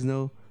 let you guys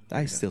know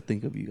I still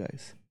think of you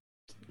guys.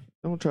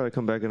 Don't try to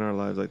come back in our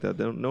lives like that.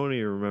 No one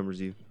even remembers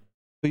you.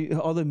 But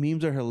all the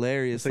memes are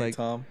hilarious. It's like Like,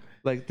 Tom.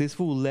 like this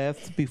fool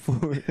left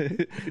before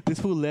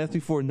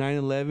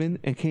 9/11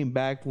 and came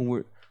back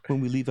when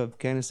we leave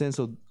Afghanistan.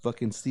 So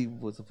fucking Steve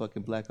was a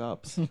fucking black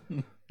ops.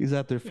 He's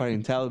out there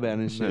fighting Taliban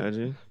and shit.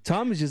 Imagine.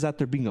 Tom is just out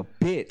there being a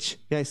bitch.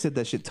 Yeah, I said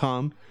that shit,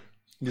 Tom.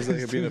 Just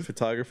like being a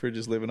photographer,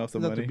 just living off the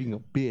He's out there money. being a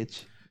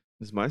bitch.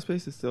 Is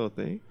MySpace still a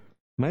thing?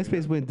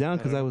 MySpace went down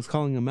because I was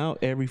calling him out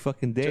every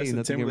fucking day and Justin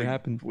nothing ever Timberlake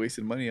happened.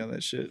 wasted money on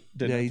that shit.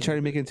 Did Yeah, he nothing tried to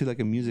with make it into like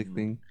a music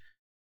thing.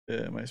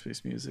 Yeah,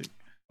 MySpace music.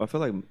 I feel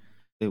like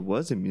it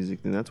was in music,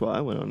 and that's why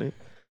I went on it.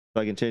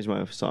 So I can change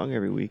my song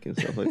every week and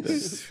stuff like that.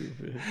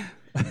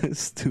 Stupid.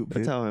 Stupid.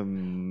 That's how I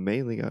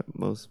mainly got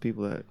most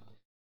people that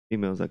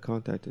emails that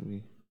contacted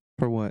me.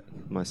 For what?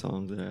 My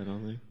songs that I had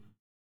on there.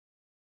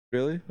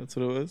 Really? That's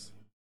what it was?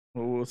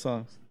 What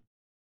songs?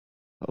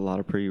 A lot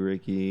of Pretty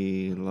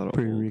Ricky, a lot of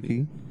Pretty old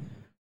Ricky.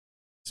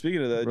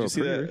 Speaking of that, Bro, did you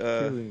see Pretty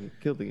that Ricky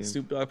killed the game.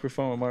 Snoop Dogg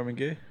perform with Marvin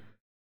Gaye?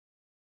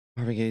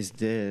 Marvin Gaye's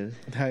dead.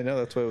 I know,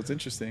 that's why it was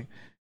interesting.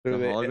 The They-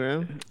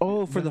 hologram?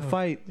 Oh, for the No.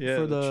 fight. Yeah,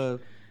 For the the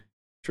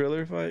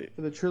Triller fight?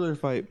 Triller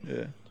fight.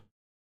 Yeah.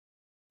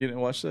 You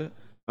didn't watch that?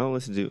 I don't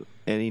listen to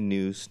any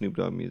new Snoop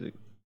Dogg music.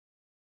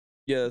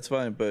 Yeah, that's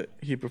fine, but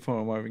he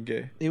performed with Marvin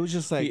Gaye. It was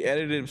just like He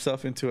edited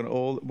himself into an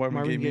old Marvin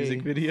Gaye Marvin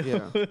music Gaye,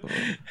 video. yeah.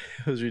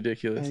 It was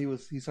ridiculous. and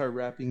he started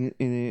rapping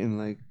in it and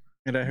like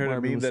And I heard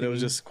Marvin a meme was that it was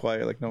singing. just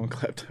quiet, like no one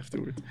clapped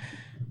afterwards.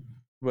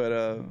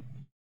 But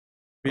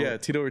yeah,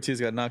 Tito Ortiz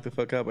got knocked the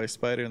fuck out by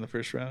Spider in the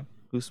first round.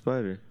 Who's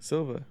Spider?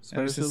 Spider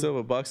Anderson Silva?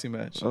 Silva boxing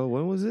match. Oh,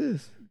 when was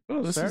this?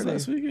 Oh, this Saturday.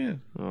 was last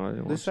weekend. Oh, I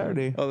didn't watch this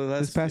Saturday. Oh, the last,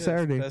 This past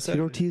Saturday.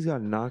 Tito Ortiz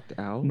got knocked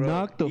out.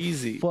 Knocked the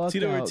easy. fuck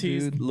Tito out,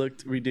 Ortiz dude.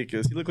 looked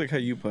ridiculous. He looked like how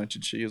you punch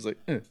and shit. He was like,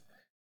 eh.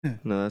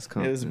 No, that's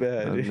Compton. It was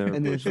bad. I've never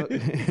And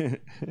been.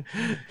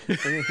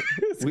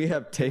 then We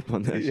have tape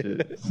on that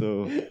shit,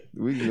 so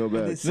we can go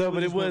back. No,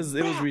 but it was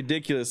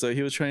ridiculous. So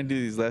he was trying to do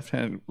these left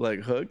hand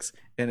like hooks,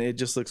 and it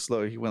just looked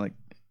slow. He went like,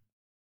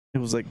 it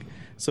was like,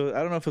 so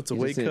I don't know if it's a You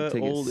weight just didn't cut,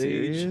 take it old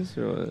age. serious,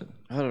 or what?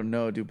 I don't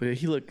know, dude. But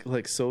he looked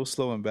like so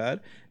slow and bad.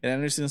 And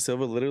Anderson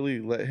Silva literally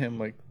let him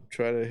like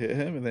try to hit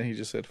him, and then he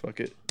just said, "Fuck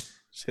it."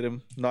 Just hit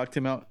him, knocked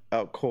him out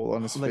cold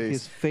on his like face.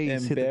 his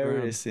face hit the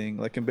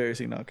ground.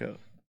 Embarrassing knockout.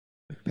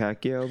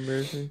 Pacquiao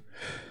embarrassing?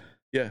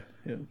 Yeah.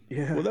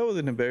 Yeah. Well, that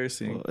wasn't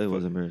embarrassing. Well, it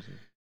was embarrassing.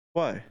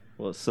 Why?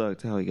 Well, it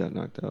sucked how he got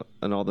knocked out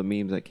and all the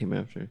memes that came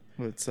after.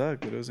 Well, it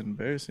sucked, but it was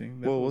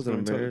embarrassing. That Well, it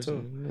wasn't going toe-to-toe.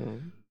 embarrassing.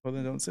 No. Well,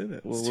 then don't say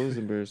that. Well, it was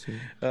embarrassing.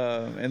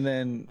 And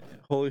then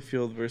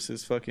Holyfield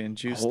versus fucking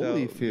juiced out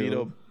Holyfield?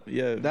 Vito.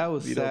 Yeah, That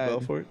was Vito sad.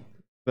 Belfort.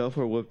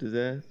 Belfort whooped his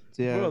ass.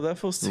 Yeah. Bro, that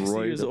fool's 60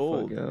 Roy years the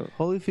old. fuck out.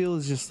 Holyfield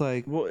is just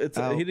like, Well, it's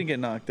Out. he didn't get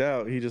knocked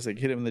out. He just like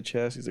hit him in the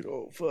chest. He's like,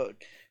 "Oh fuck!"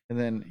 And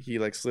then he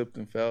like slipped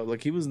and fell.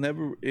 Like he was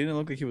never. It didn't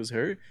look like he was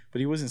hurt, but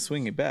he wasn't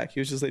swinging back. He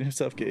was just letting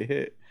himself get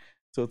hit.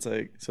 So it's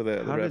like, so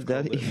that the How ref did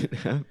that called it. even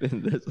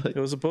happen? That's like, It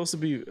was supposed to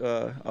be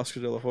Oscar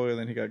De La Hoya,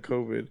 then he got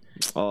COVID.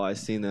 oh, I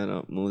seen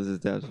that. Melissa's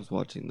dad was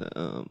watching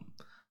the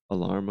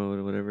Alarma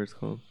or whatever it's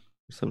called.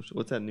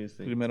 What's that news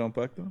Did he thing? met on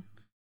Pacto?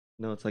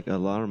 No, it's like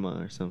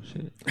Alarma or some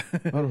shit.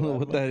 I don't know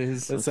what that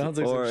is. That sounds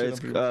like Or some shit it's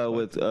on People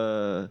with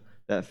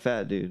that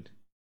fat dude,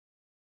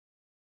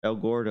 El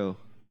Gordo.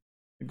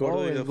 Gordo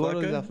y El la Gordo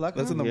y Flaca? la Flaca?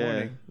 That's in the Yeah.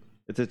 morning.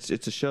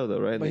 It's a show though,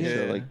 right? But They yeah.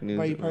 show like news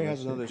But he and probably all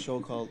has that another show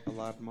called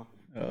Alarma.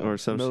 or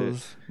some shit.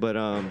 knows.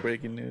 But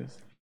breaking news.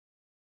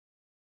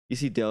 you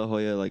see De La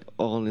Hoya like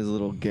all in his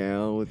little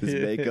gown with his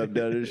makeup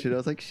done and shit. I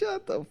was like,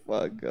 shut the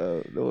fuck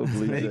up. No one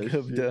believes that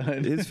Makeup shit.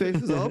 done. His face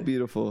is all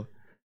beautiful.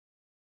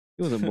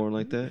 He wasn't born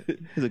like that.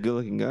 He's a good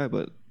looking guy,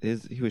 but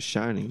he was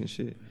shining and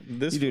shit.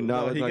 This You do fool-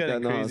 not no, look he like got that in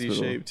in the crazy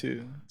hospital. shape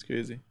too. It's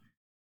crazy.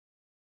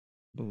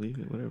 Believe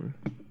it, whatever.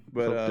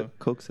 But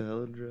Coke's a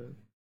hell of a drug.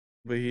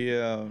 but he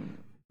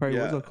Probably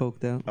Yeah. was all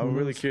coked out. I'm Who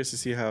really knows? curious to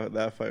see how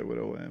that fight would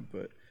have went.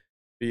 But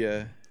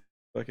yeah,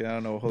 fucking I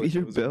don't know. what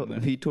Holyfield was on there.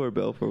 Vitor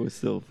Belfort was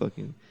still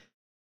fucking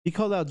He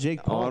called out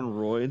Jake Paul. on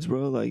roids,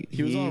 bro. Like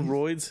He was on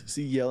roids,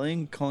 see,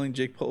 yelling, calling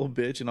Jake Paul a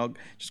bitch, and all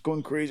just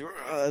going crazy.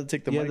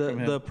 Take the yeah, mic from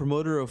him. the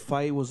promoter of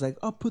fight was like,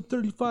 "I'll put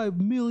 35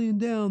 million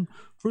down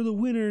for the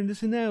winner," and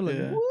this and that. Like,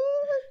 Yeah. what?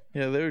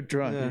 Yeah, they were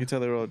drunk. Yeah. You can tell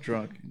they were all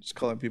drunk, just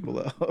calling people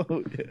out.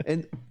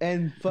 Yeah.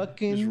 And Just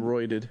fucking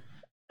roided.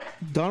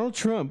 Donald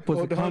Trump was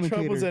the Donald commentator.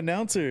 Trump was an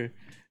announcer.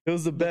 It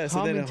was the best.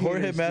 And then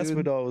Jorge commentators, dude.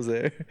 Masvidal was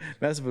there.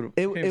 Masvidal.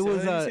 It How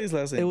was do you say his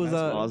last name? it was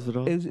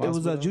Masvidal? it was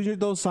Masvidal? Junior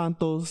Dos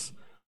Santos,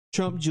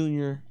 Trump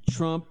Jr.,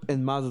 Trump,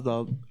 and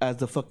Masvidal as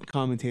the fucking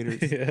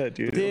commentators. Yeah,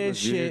 dude.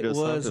 This Junior shit Dos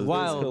was Santos. It was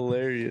wild.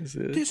 hilarious.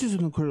 Yeah. This is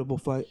an incredible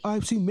fight.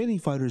 I've seen many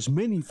fighters.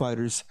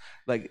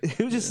 Like it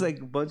was just like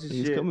a bunch of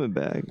He's shit. coming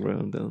back, bro.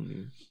 I'm telling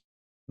you.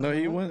 No,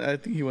 he went. I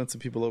think he won some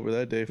people over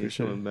that day for He's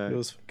sure. coming back. It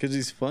was because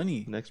he's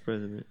funny. Next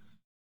president.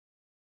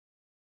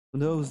 Who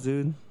knows,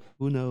 dude?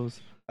 Who knows?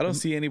 I don't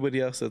see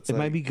anybody else that's It like.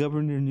 might be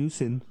Governor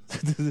Newsom.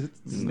 No,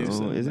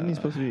 Newsom, isn't he nah.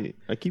 supposed to be?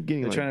 I keep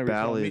getting They're like trying to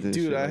recall me. ballads and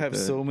Dude, shit I like have that.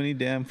 so many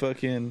damn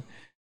fucking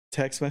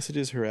text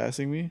messages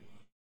harassing me.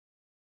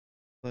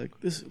 Like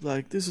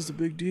this is a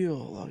big deal.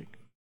 Like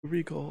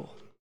recall.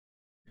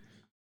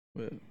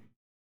 But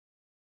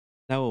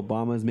Now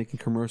Obama is making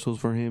commercials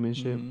for him and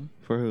shit. mhm.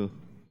 For who?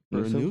 For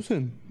Newsom?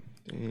 Newsom.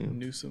 Damn.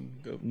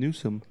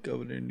 Newsom.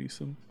 Governor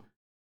Newsom.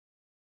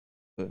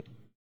 But-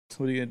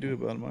 What are you gonna do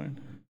about it, Martin?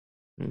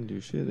 I didn't do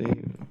shit. They ain't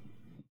You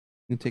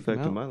can take him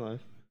affected out. my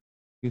life.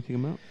 You can take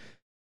him out.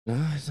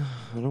 Nah,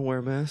 I don't wear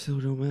a mask. So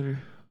it don't matter.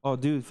 Oh,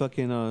 dude,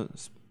 fucking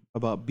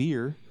about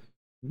beer.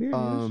 Beer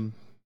news?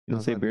 You don't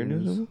it's say not beer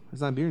news no more?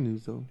 It's not beer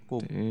news though.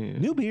 Well, Damn.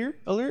 new beer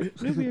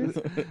alert. New beer.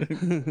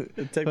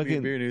 Technically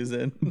Fucking- beer news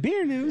then.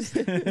 Beer news.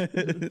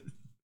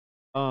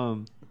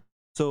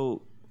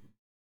 So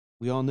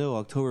we all know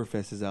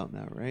Oktoberfest is out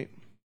now, right?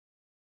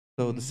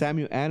 So the Mhm.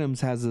 Samuel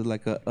Adams has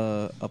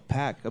a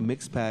pack, a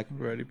mixed pack,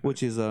 Ready?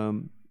 which is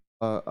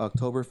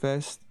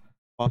Oktoberfest,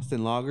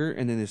 Boston Lager,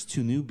 and then there's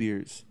two new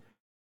beers.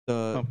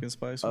 The pumpkin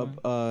spice one.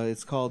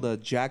 it's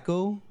called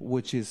Jacko,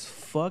 which is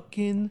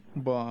fucking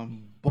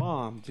Bomb.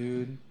 bomb,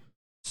 dude.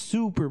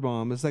 Super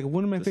bomb. It's like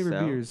one of my The favorite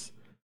stout? beers.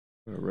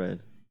 Or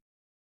red.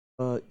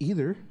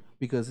 Either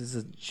because it's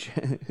a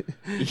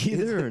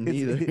Either or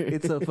neither?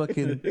 It's a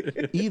fucking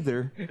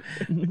either.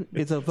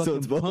 It's a fucking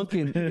it's both?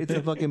 pumpkin. It's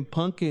a fucking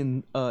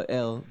pumpkin.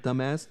 L,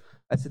 dumbass.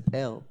 I said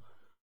L,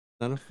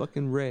 not a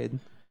fucking red.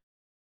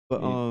 But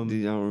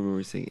Dude, I don't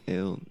remember saying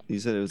ale. You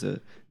said it was a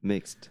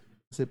mixed.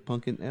 I said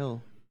pumpkin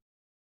L.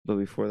 But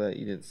before that,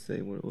 you didn't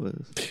say what it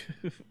was.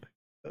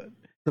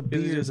 The He was beer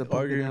is just a pumpkin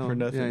arguing L. for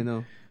nothing. Yeah, I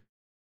know.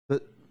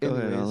 But Go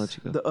ahead, anyways, I'll let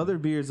you go. the other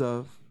beers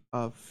of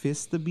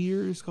Fista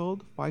beer is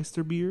called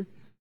Feister beer.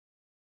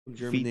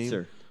 German name.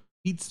 Feetzer.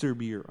 Feetster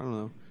beer. I don't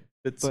know.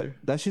 It's But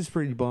that shit's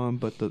pretty bomb.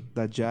 But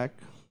that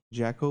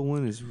Jacko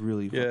one is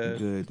really Yeah. fucking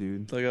good,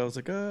 dude. like I was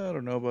like, I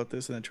don't know about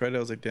this, and I tried it. I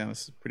was like, damn,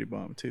 this is pretty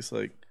bomb. It tastes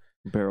like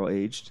Barrel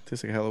aged.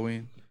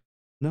 Halloween.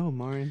 No,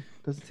 Marin.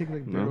 Doesn't take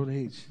like No. barrel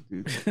age,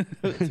 dude.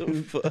 What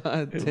the fuck?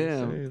 God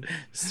damn.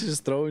 It's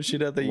just throwing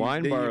shit out that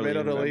Wine you barley. made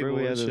on a Remember label we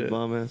and had this shit.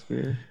 bomb ass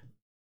beer.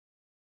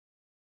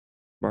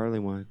 Barley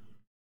wine,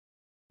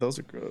 Those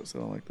are gross. I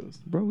don't like those.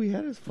 bro. We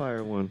had this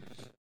fire one.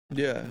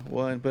 Yeah,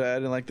 one, but I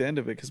didn't like the end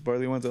of it because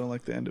barley ones, I don't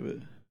like the end of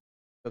it.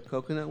 The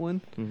coconut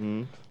one?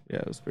 Mm-hmm. Yeah,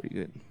 it was pretty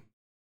good.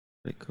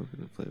 Like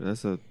coconut flavor.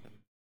 That's the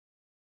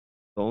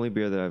only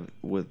beer that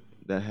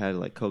that had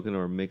like coconut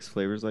or mixed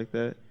flavors like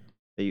that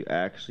you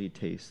actually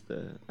taste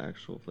the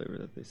actual flavor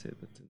that they say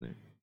that's in there.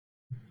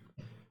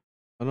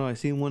 I know. I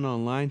seen one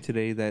online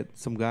today that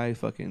some guy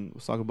fucking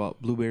was talking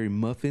about blueberry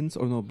muffins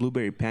or no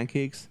blueberry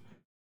pancakes,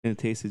 and it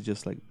tasted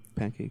just like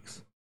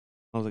pancakes.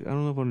 I was like, I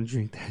don't know if I want to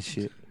drink that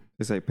shit.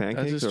 It's like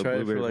pancakes I just or tried it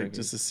for blueberry like pancakes?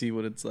 just to see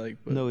what it's like.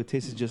 But No, it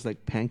tasted just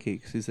like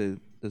pancakes. He said it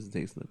doesn't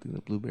taste nothing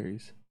like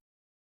blueberries.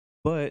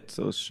 But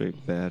So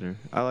straight batter.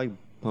 I like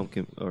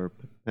pumpkin or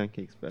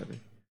pancakes batter.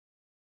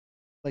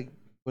 like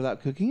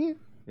without cooking it,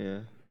 Yeah,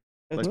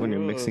 That's like when you're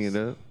mixing it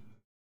gross. up.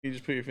 You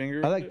just put your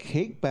finger. I in like it?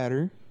 cake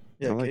batter.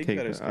 Yeah, I like cake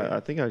batter's batter. good. I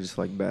think I just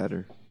like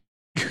batter.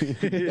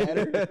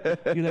 Batter?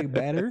 You like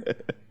batter?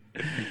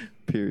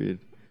 Period.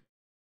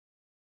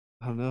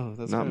 I don't know.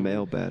 That's Not kinda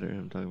male batter.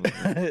 I'm talking about.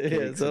 Yeah, it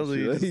cakes sounds like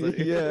and you shit. just like-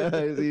 yeah,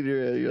 I see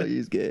you're like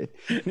he's gay.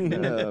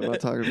 No, I'm not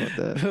talking about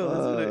that.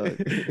 No, that's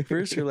Fuck. what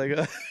first you're like,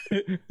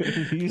 you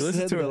listen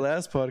said to our that.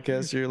 last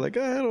podcast. You're like,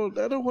 I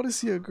don't want to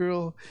see a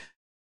girl's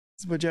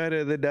vagina.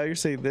 And then now you're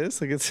saying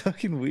this, like it's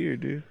fucking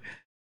weird, dude.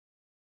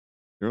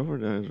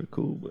 Girlfriend eyes are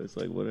cool, but it's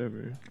like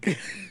whatever.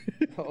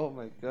 Oh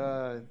my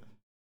god.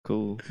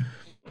 Cool.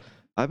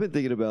 I've been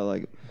thinking about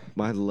like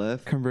my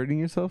left. Converting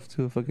yourself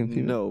to a fucking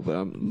female? No, but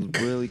I'm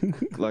really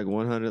like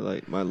 100.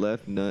 Like my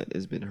left nut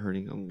has been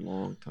hurting a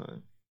long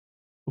time.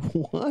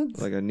 What?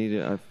 Like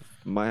I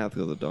might have to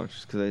go to the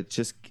doctors because I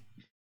just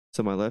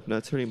so my left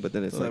nut's hurting, but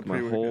then it's So like that my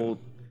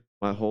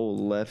pre-workout.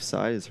 whole left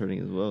side is hurting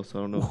as well. So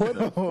I don't know. What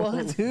the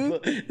fuck,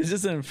 dude? Is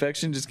this an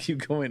infection? Just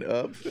keep going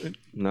up.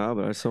 Nah,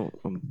 but I don't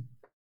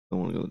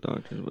want to go to the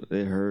doctors, but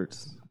it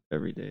hurts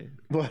every day.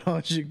 Why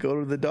don't you go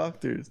to the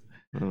doctors?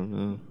 I don't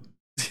know.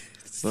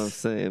 What I'm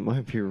saying, it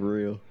might be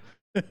real.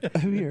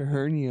 Maybe a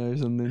hernia or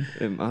something.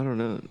 I don't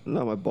know.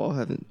 No, my ball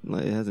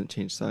hasn't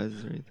changed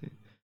sizes or anything.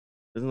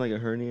 Isn't like a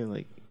hernia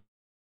like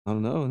I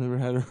don't know. Never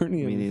had a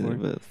hernia me neither,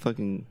 before. but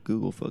fucking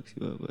Google fucks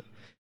you up. But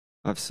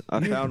I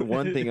found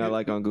one thing I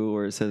like on Google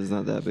where it says it's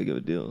not that big of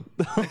a deal,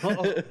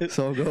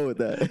 so I'll go with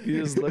that.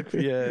 You just look,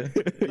 yeah.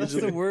 That's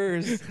the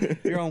worst.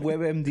 You're on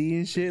WebMD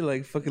and shit,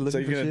 like fucking So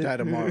looking you're for gonna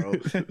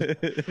shit. die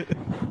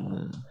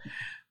tomorrow.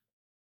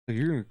 Like,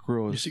 you're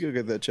gross. You should go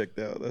get that checked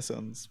out. That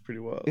sounds pretty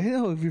wild. You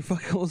know, if your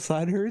fucking whole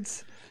side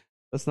hurts,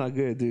 that's not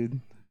good, dude.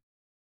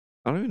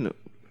 I don't even know.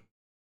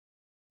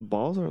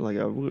 Balls are like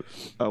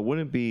I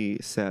wouldn't be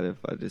sad if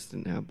I just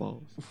didn't have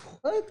balls.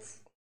 What?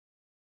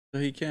 So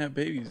he can't have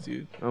babies,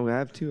 dude. Oh, I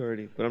have two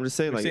already, but I'm just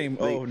saying You're like saying,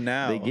 they,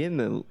 now. they get in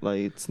the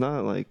like it's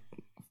not like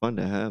fun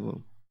to have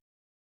them.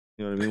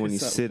 You know what I mean? When you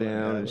It's not sit fun to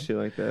down have and 'em. shit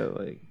like that,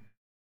 like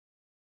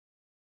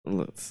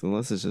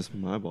unless it's just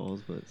my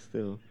balls, but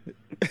still,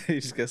 You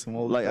just got some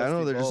old. like I know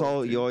dusty they're just balls,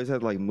 all dude. you always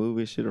have like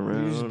moving shit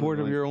around. You're just bored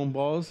and, of like- your own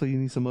balls, so you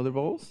need some other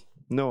balls?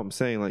 No, I'm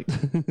saying like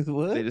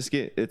What? they just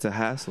it's a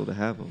hassle to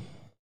have them.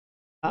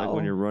 Like Ow.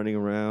 when you're running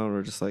around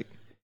or just like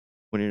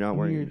when you're not I mean,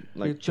 wearing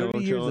you're like 30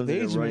 years of and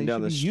you're age, man. running You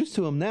down should the be used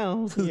to them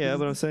now. yeah,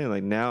 but I'm saying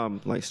like now I'm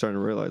like starting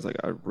to realize like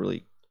I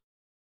really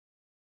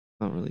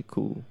not really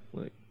cool.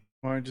 Like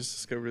Warren just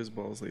discovered his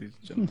balls, ladies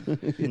and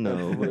gentlemen.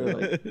 no, but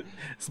like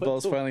His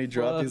balls the finally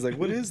dropped. fuck? He's like,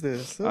 "What is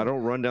this?" I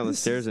don't run down the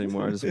stairs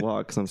anymore. I just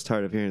walk because I'm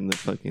tired of hearing the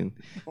fucking.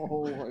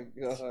 Oh my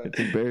god. It's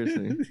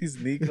embarrassing. these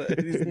knee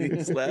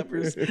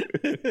slappers.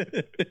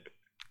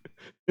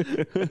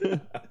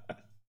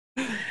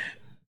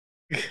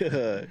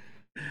 God.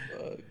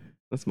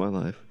 That's my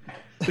life.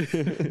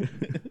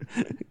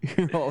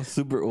 You're all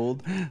super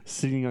old,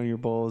 sitting on your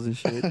balls and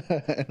shit.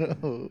 I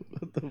know.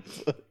 What the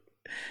fuck?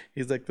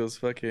 He's like those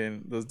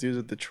dudes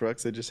with the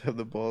trucks that just have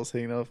the balls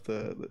hanging off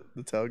the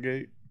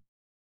tailgate.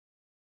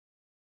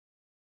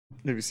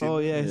 Have you seen? Oh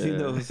yeah, I seen Yeah.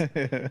 those.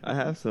 I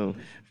have some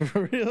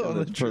For real on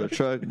the for the truck.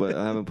 truck, but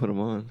I haven't put them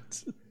on.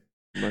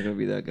 I'm not gonna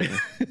be that guy.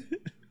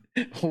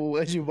 Well,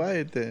 why'd you buy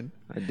it then?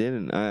 I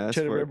didn't. I asked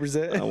Try to for.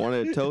 represent. I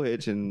wanted a tow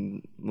hitch,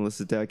 and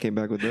Melissa's dad came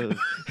back with those.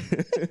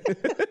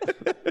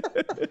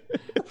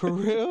 For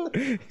real?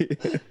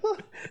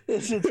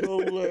 This is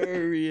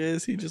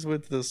hilarious. He just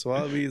went to the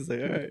swap meet. He's like,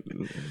 all right.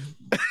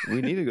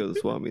 We need to go to the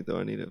swap meet though.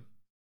 I need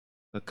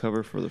a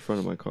cover for the front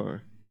of my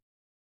car.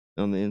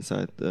 On the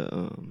inside,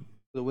 The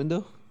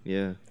window?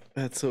 yeah.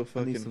 That's so I need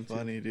fucking some too.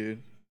 funny,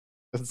 dude.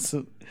 That's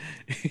so.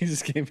 He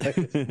just came back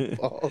with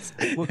balls.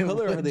 What And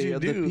color are what'd they? you Are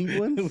the do? pink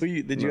ones?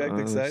 Did you act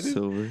Nuh-uh, excited?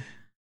 Silver.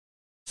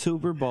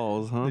 Silver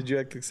balls, huh? Did you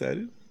act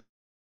excited?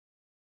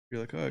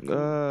 You're like, oh, cool.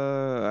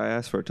 I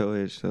asked for a tow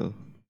hitch, so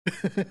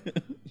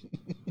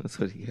that's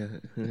what he got. You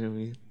know what I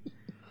mean?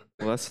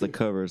 Well, that's the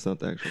cover. It's not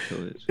the actual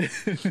tow hitch.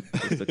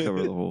 It's the cover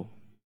of the hole.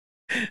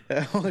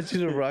 I want you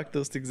to rock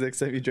those things next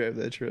time you drive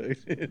that truck.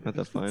 I have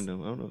to find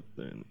them. I don't know if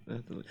they're in. I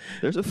have to look.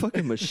 There's a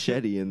fucking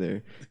machete in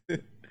there.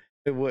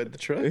 And what, the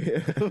truck? Yeah.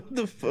 What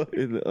the fuck?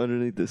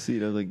 Underneath the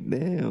seat. I was like,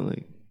 damn,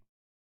 like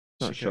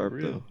not Shit got sharp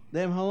real. though.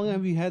 Damn, how long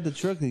have you had the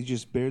truck that you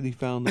just barely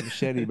found the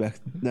machete back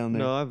down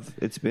there? No,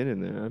 it's been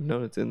in there. I've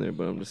known it's in there,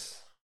 but I'm just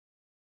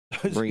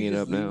You bring it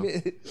just up now.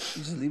 leave You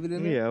just leave it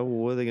in there? yeah. Well,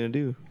 what are they gonna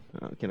do?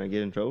 Can I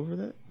get in trouble for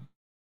that?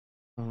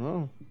 I don't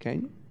know.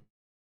 Can you?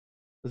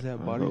 Does it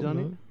have I bodies hope on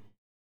not. it?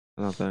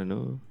 Not that I know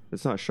of.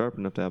 It's not sharp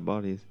enough to have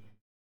bodies.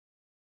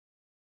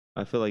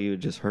 I feel like it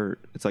would just hurt.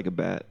 It's like a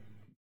bat.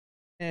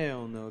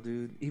 Hell no,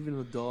 dude. Even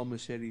a dull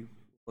machete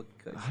fucking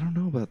cuts. I don't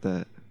know about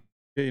that.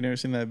 Yeah, you never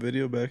seen that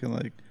video back in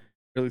like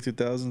early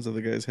 2000s of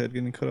the guy's head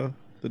getting cut off?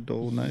 The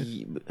dull knife.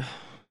 Yeah, but,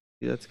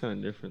 yeah, that's kind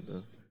of different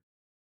though.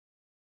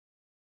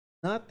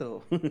 Not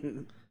though.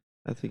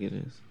 I think it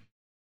is.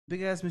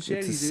 Big ass machete,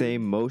 It's the dude.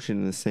 same motion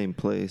in the same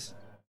place.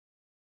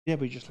 Yeah,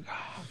 but you're just like,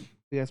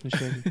 big ass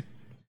machete.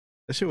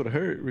 That shit would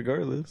hurt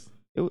regardless.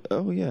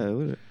 Oh yeah, it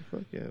would.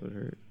 Fuck yeah, it would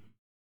hurt.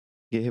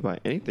 Get hit by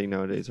anything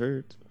nowadays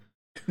hurts.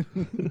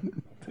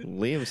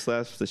 Liam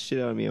slaps the shit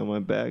out of me on my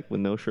back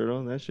with no shirt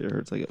on. That shit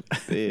hurts like a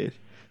bitch.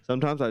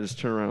 Sometimes I just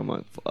turn around. I'm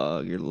like,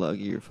 "Fuck, you're lucky.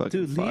 You're fucking."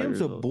 Dude, 5 Liam's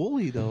years a old.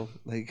 bully though.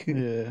 Like,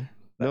 Yeah.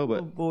 No, that but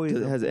little boy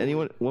is a has bully.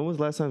 anyone? When was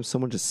the last time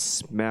someone just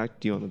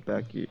smacked you on the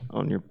back,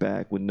 on your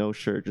back with no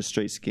shirt, just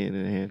straight skin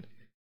in hand?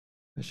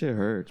 That shit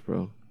hurts,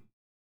 bro.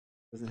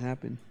 Doesn't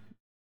happen.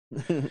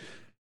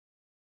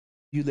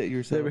 You let Does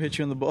yourself. they ever hit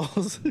you on the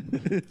balls?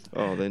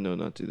 Oh, they know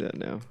not to do that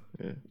now.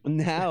 Yeah.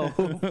 Now,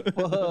 No,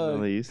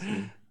 fuck. they used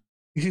to.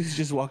 You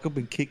just walk up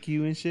and kick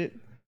you and shit.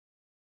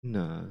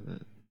 Nah,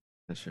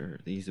 that sure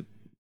hurt. They used to.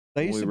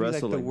 That used We to be like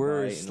wrestle, the like, bite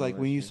worst. and Like all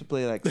when that you used to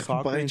play like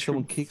soccer Bite and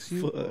someone your kicks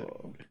you. foot.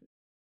 Oh.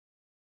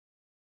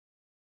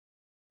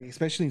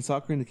 Especially in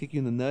soccer and they kick you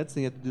in the nuts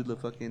and you have to do the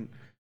fucking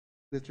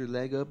lift your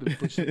leg up and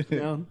push it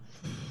down.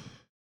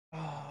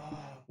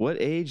 What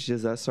age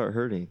does that start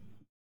hurting?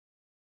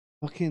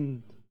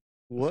 Fucking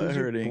What Since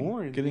you're hurting?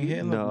 born, Getting dude. hit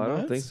in the No, I don't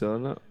nuts? think so.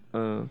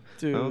 No,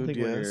 Dude, I don't think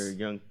when yes. you're a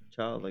young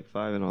child, like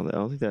 5 and all that, I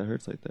don't think that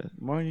hurts like that.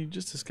 Martin, you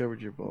just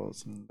discovered your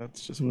balls, and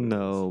that's just what it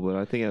No, but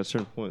I think at a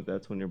certain point,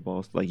 that's when your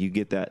balls, like you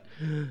get that,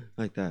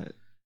 like that,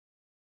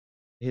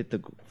 hit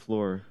the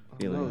floor is.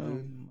 feeling. know, No,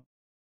 dude.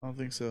 I don't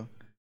think so.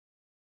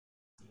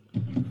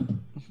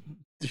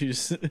 You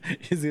just,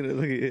 he's gonna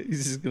look at it.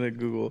 He's just gonna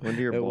Google. When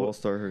do your and balls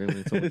start hurting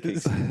when someone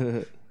kicks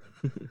you?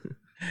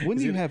 when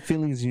do He's you gonna- have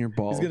feelings in your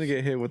balls? He's gonna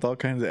get hit with all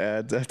kinds of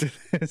ads after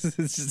this.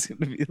 It's just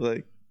gonna be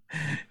like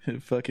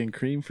fucking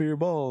cream for your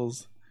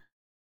balls.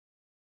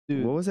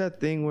 Dude, What was that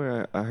thing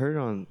where I heard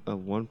on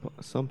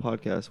some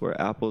podcast where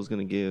Apple's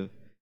gonna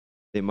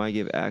they might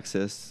give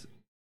access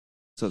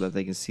so that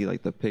they can see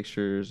like the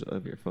pictures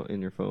of your phone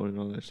in your phone and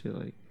all that shit,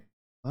 like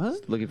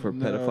what? looking for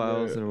No,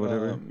 pedophiles they're, or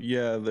whatever.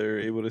 Yeah, they're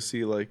able to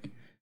see like.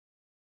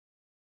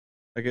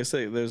 I guess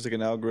there's like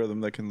an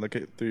algorithm that can look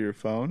it through your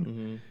phone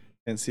Mm-hmm.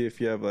 and see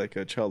if you have like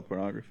a child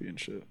pornography and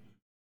shit.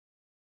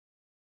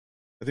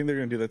 I think they're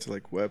gonna do that to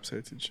like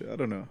websites and shit. I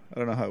don't know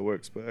how it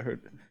works, but I heard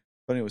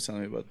Funny was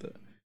telling me about that.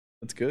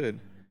 That's good.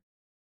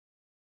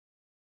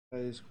 That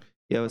is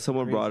Yeah, but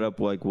someone Crazy. brought up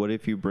like, what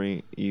if you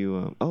bring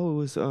you? It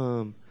was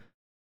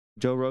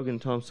Joe Rogan,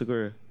 Tom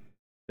Segura.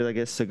 'Cause I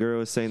guess Segura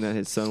was saying that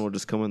his son will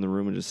just come in the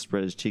room and just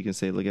spread his cheek and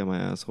say, "Look at my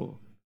asshole."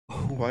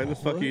 Why the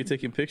fuck are you What?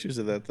 taking pictures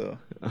of that though?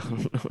 I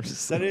don't know,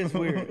 just That is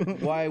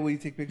weird. Why would you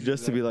take pictures?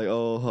 just of to that? be like,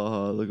 "Oh,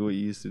 haha, look at what you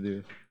used to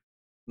do."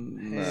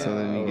 So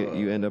then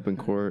you end up in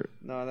court.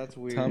 No, that's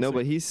weird. Tom- No,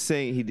 but he's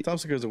saying Tom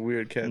Segura's a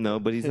weird cat. no,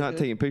 but he's not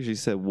taking pictures. He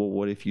said, "Well,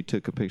 what if you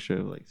took a picture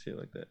of like shit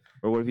like that,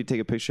 or what if you take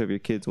a picture of your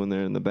kids when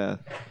they're in the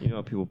bath? You know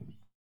how people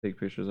take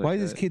pictures like Why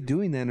that." is this kid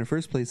doing that in the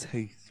first place?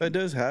 Hey, That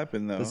does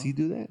happen though. does he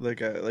do that?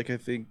 Like I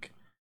think,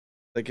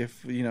 like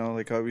if you know,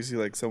 like obviously,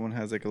 like someone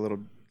has like a little,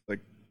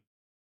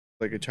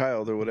 like a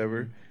child or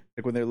whatever. Mm-hmm.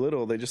 Like when they're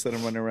little, they just let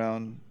them run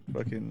around,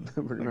 fucking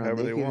Run like, around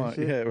however they naked and want.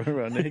 shit? Yeah, run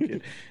around naked,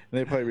 and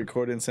they probably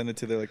record it and send it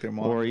to their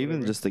mom, Or even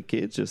whatever. just the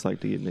kids just like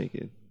to get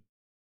naked.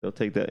 They'll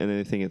take that and then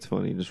they think it's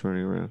funny just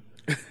running around.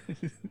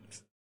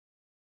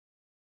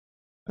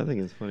 I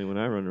think it's funny when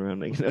I run around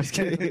naked. I was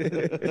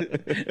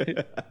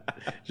kidding.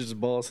 just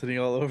balls hitting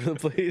all over the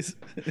place.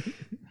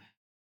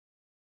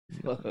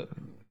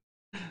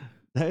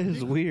 That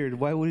is weird.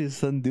 Why would his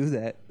son do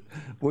that?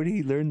 Where did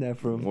he learn that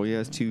from? Well, he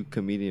has 2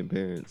 comedian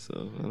parents,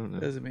 so I don't know.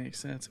 Doesn't make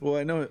sense. Well,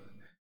 I know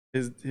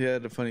he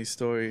had a funny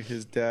story.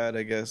 His dad,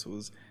 I guess,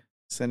 was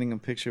sending him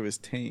a picture of his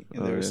taint,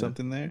 and Oh, there was yeah.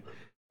 something there.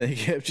 And he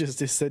kept just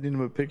sending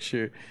him a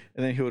picture,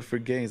 and then he would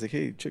forget. He's like,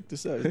 "Hey, check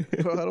this out,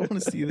 bro. I don't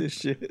want to see this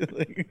shit."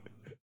 Like,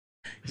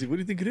 he's like, "What do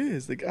you think it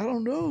is?" Like, I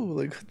don't know.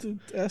 Like, what to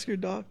ask your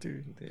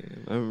doctor.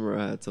 Damn. I remember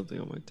I had something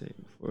on my taint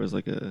before. It was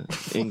like a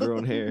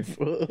ingrown hair.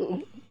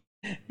 Bro,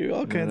 you're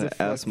all kinds of fucked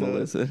asthma,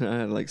 up. and I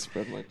had like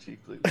spread my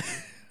cheek like that.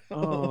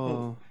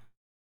 Oh,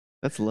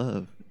 That's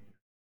love.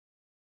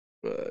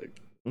 Fuck.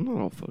 I'm not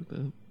all fucked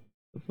up.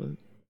 The fuck?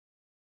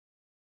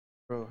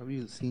 bro, have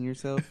you seen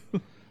yourself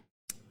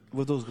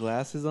with those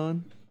glasses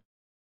on?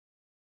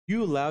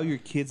 You allow your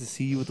kids to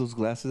see you with those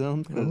glasses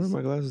on? I wear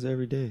my glasses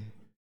every day.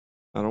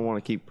 I don't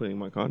want to keep putting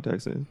my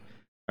contacts in.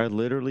 I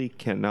literally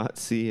cannot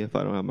see if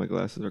I don't have my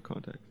glasses or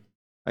contacts.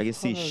 I can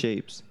see Fuck.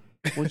 shapes.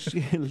 Once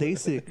you get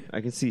LASIK.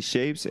 I can see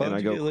shapes, Why and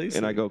I don't you go get LASIK?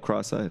 and I go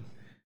cross-eyed.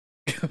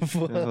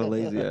 I'm a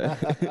lazy eye.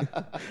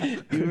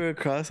 You were a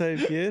cross-eyed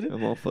kid.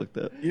 I'm all fucked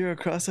up. You're a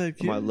cross-eyed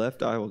kid. My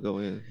left eye will go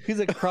in, He's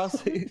a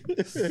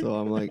so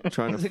I'm like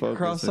trying to He's a focus.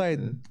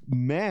 cross-eyed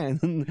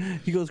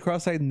man. He goes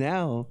cross-eyed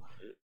now.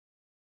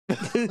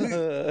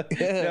 Now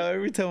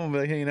every time I'm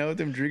like hanging out with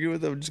him, drinking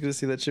with him, I'm just gonna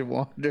see that shit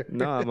wander.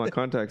 No, I have my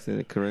contacts in.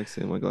 It corrects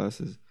it in my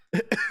glasses.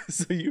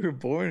 So you were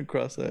born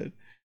cross-eyed.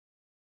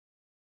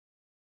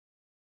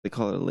 They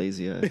call it a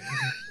lazy eye.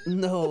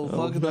 No,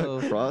 Oh, fuck not no.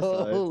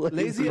 cross-eyed. Oh,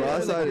 lazy eye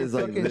Cross-eyed your is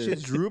like fucking this.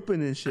 shit's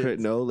drooping and shit.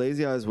 No,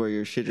 lazy eye is where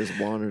your shit just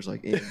wanders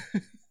like in.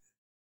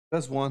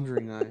 That's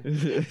wandering eye.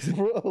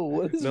 Bro,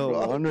 what is No,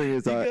 wrong? wandering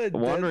is You eye. got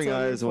Wandering dents on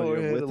eye your is when you're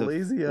forehead, with a a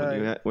lazy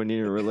eye. when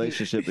you're in a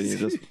relationship and you're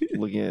just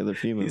looking at other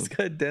females. He's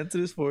got dents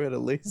in his forehead, a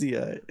lazy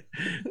eye.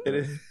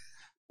 And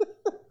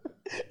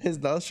his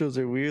nostrils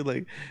are weird.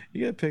 Like,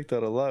 you got picked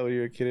on a lot when you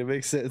were a kid. It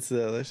makes sense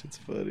now. That shit's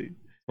funny.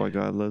 Why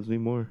God loves me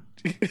more.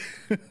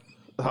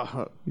 He's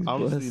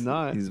Obviously blessed.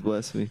 not. He's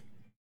blessed me.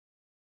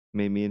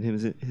 Made me in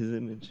his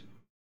image.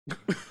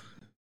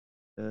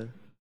 Yeah.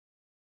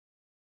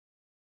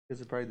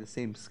 It's probably the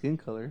same skin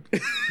color.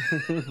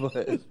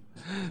 But I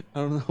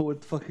don't know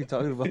what the fuck you're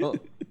talking about.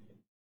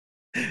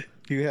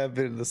 You have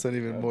been in the sun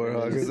even more,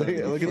 huh? 'Cause look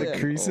at the Yeah.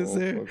 creases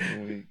there.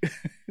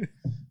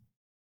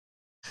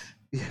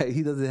 Yeah,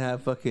 he doesn't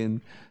have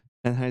fucking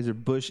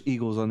Anheuser-Busch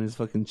Eagles on his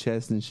fucking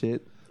chest and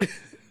shit.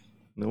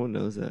 No one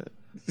knows that.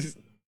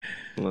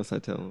 Unless I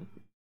tell him.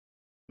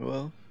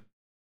 Well,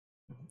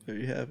 there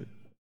you have it.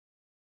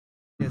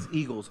 He has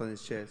eagles on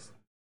his chest.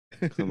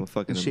 'Cause I'm a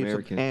fucking In shapes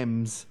American. of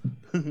M's.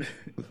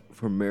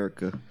 For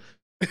America.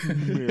 for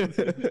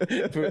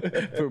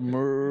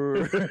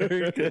America.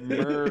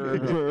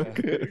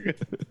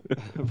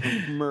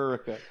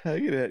 America.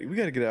 We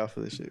gotta get out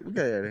of this shit. We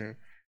gotta get out of here.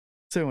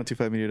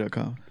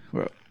 7125media.com.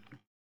 We're out.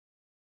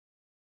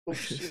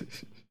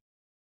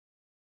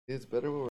 It's better when we're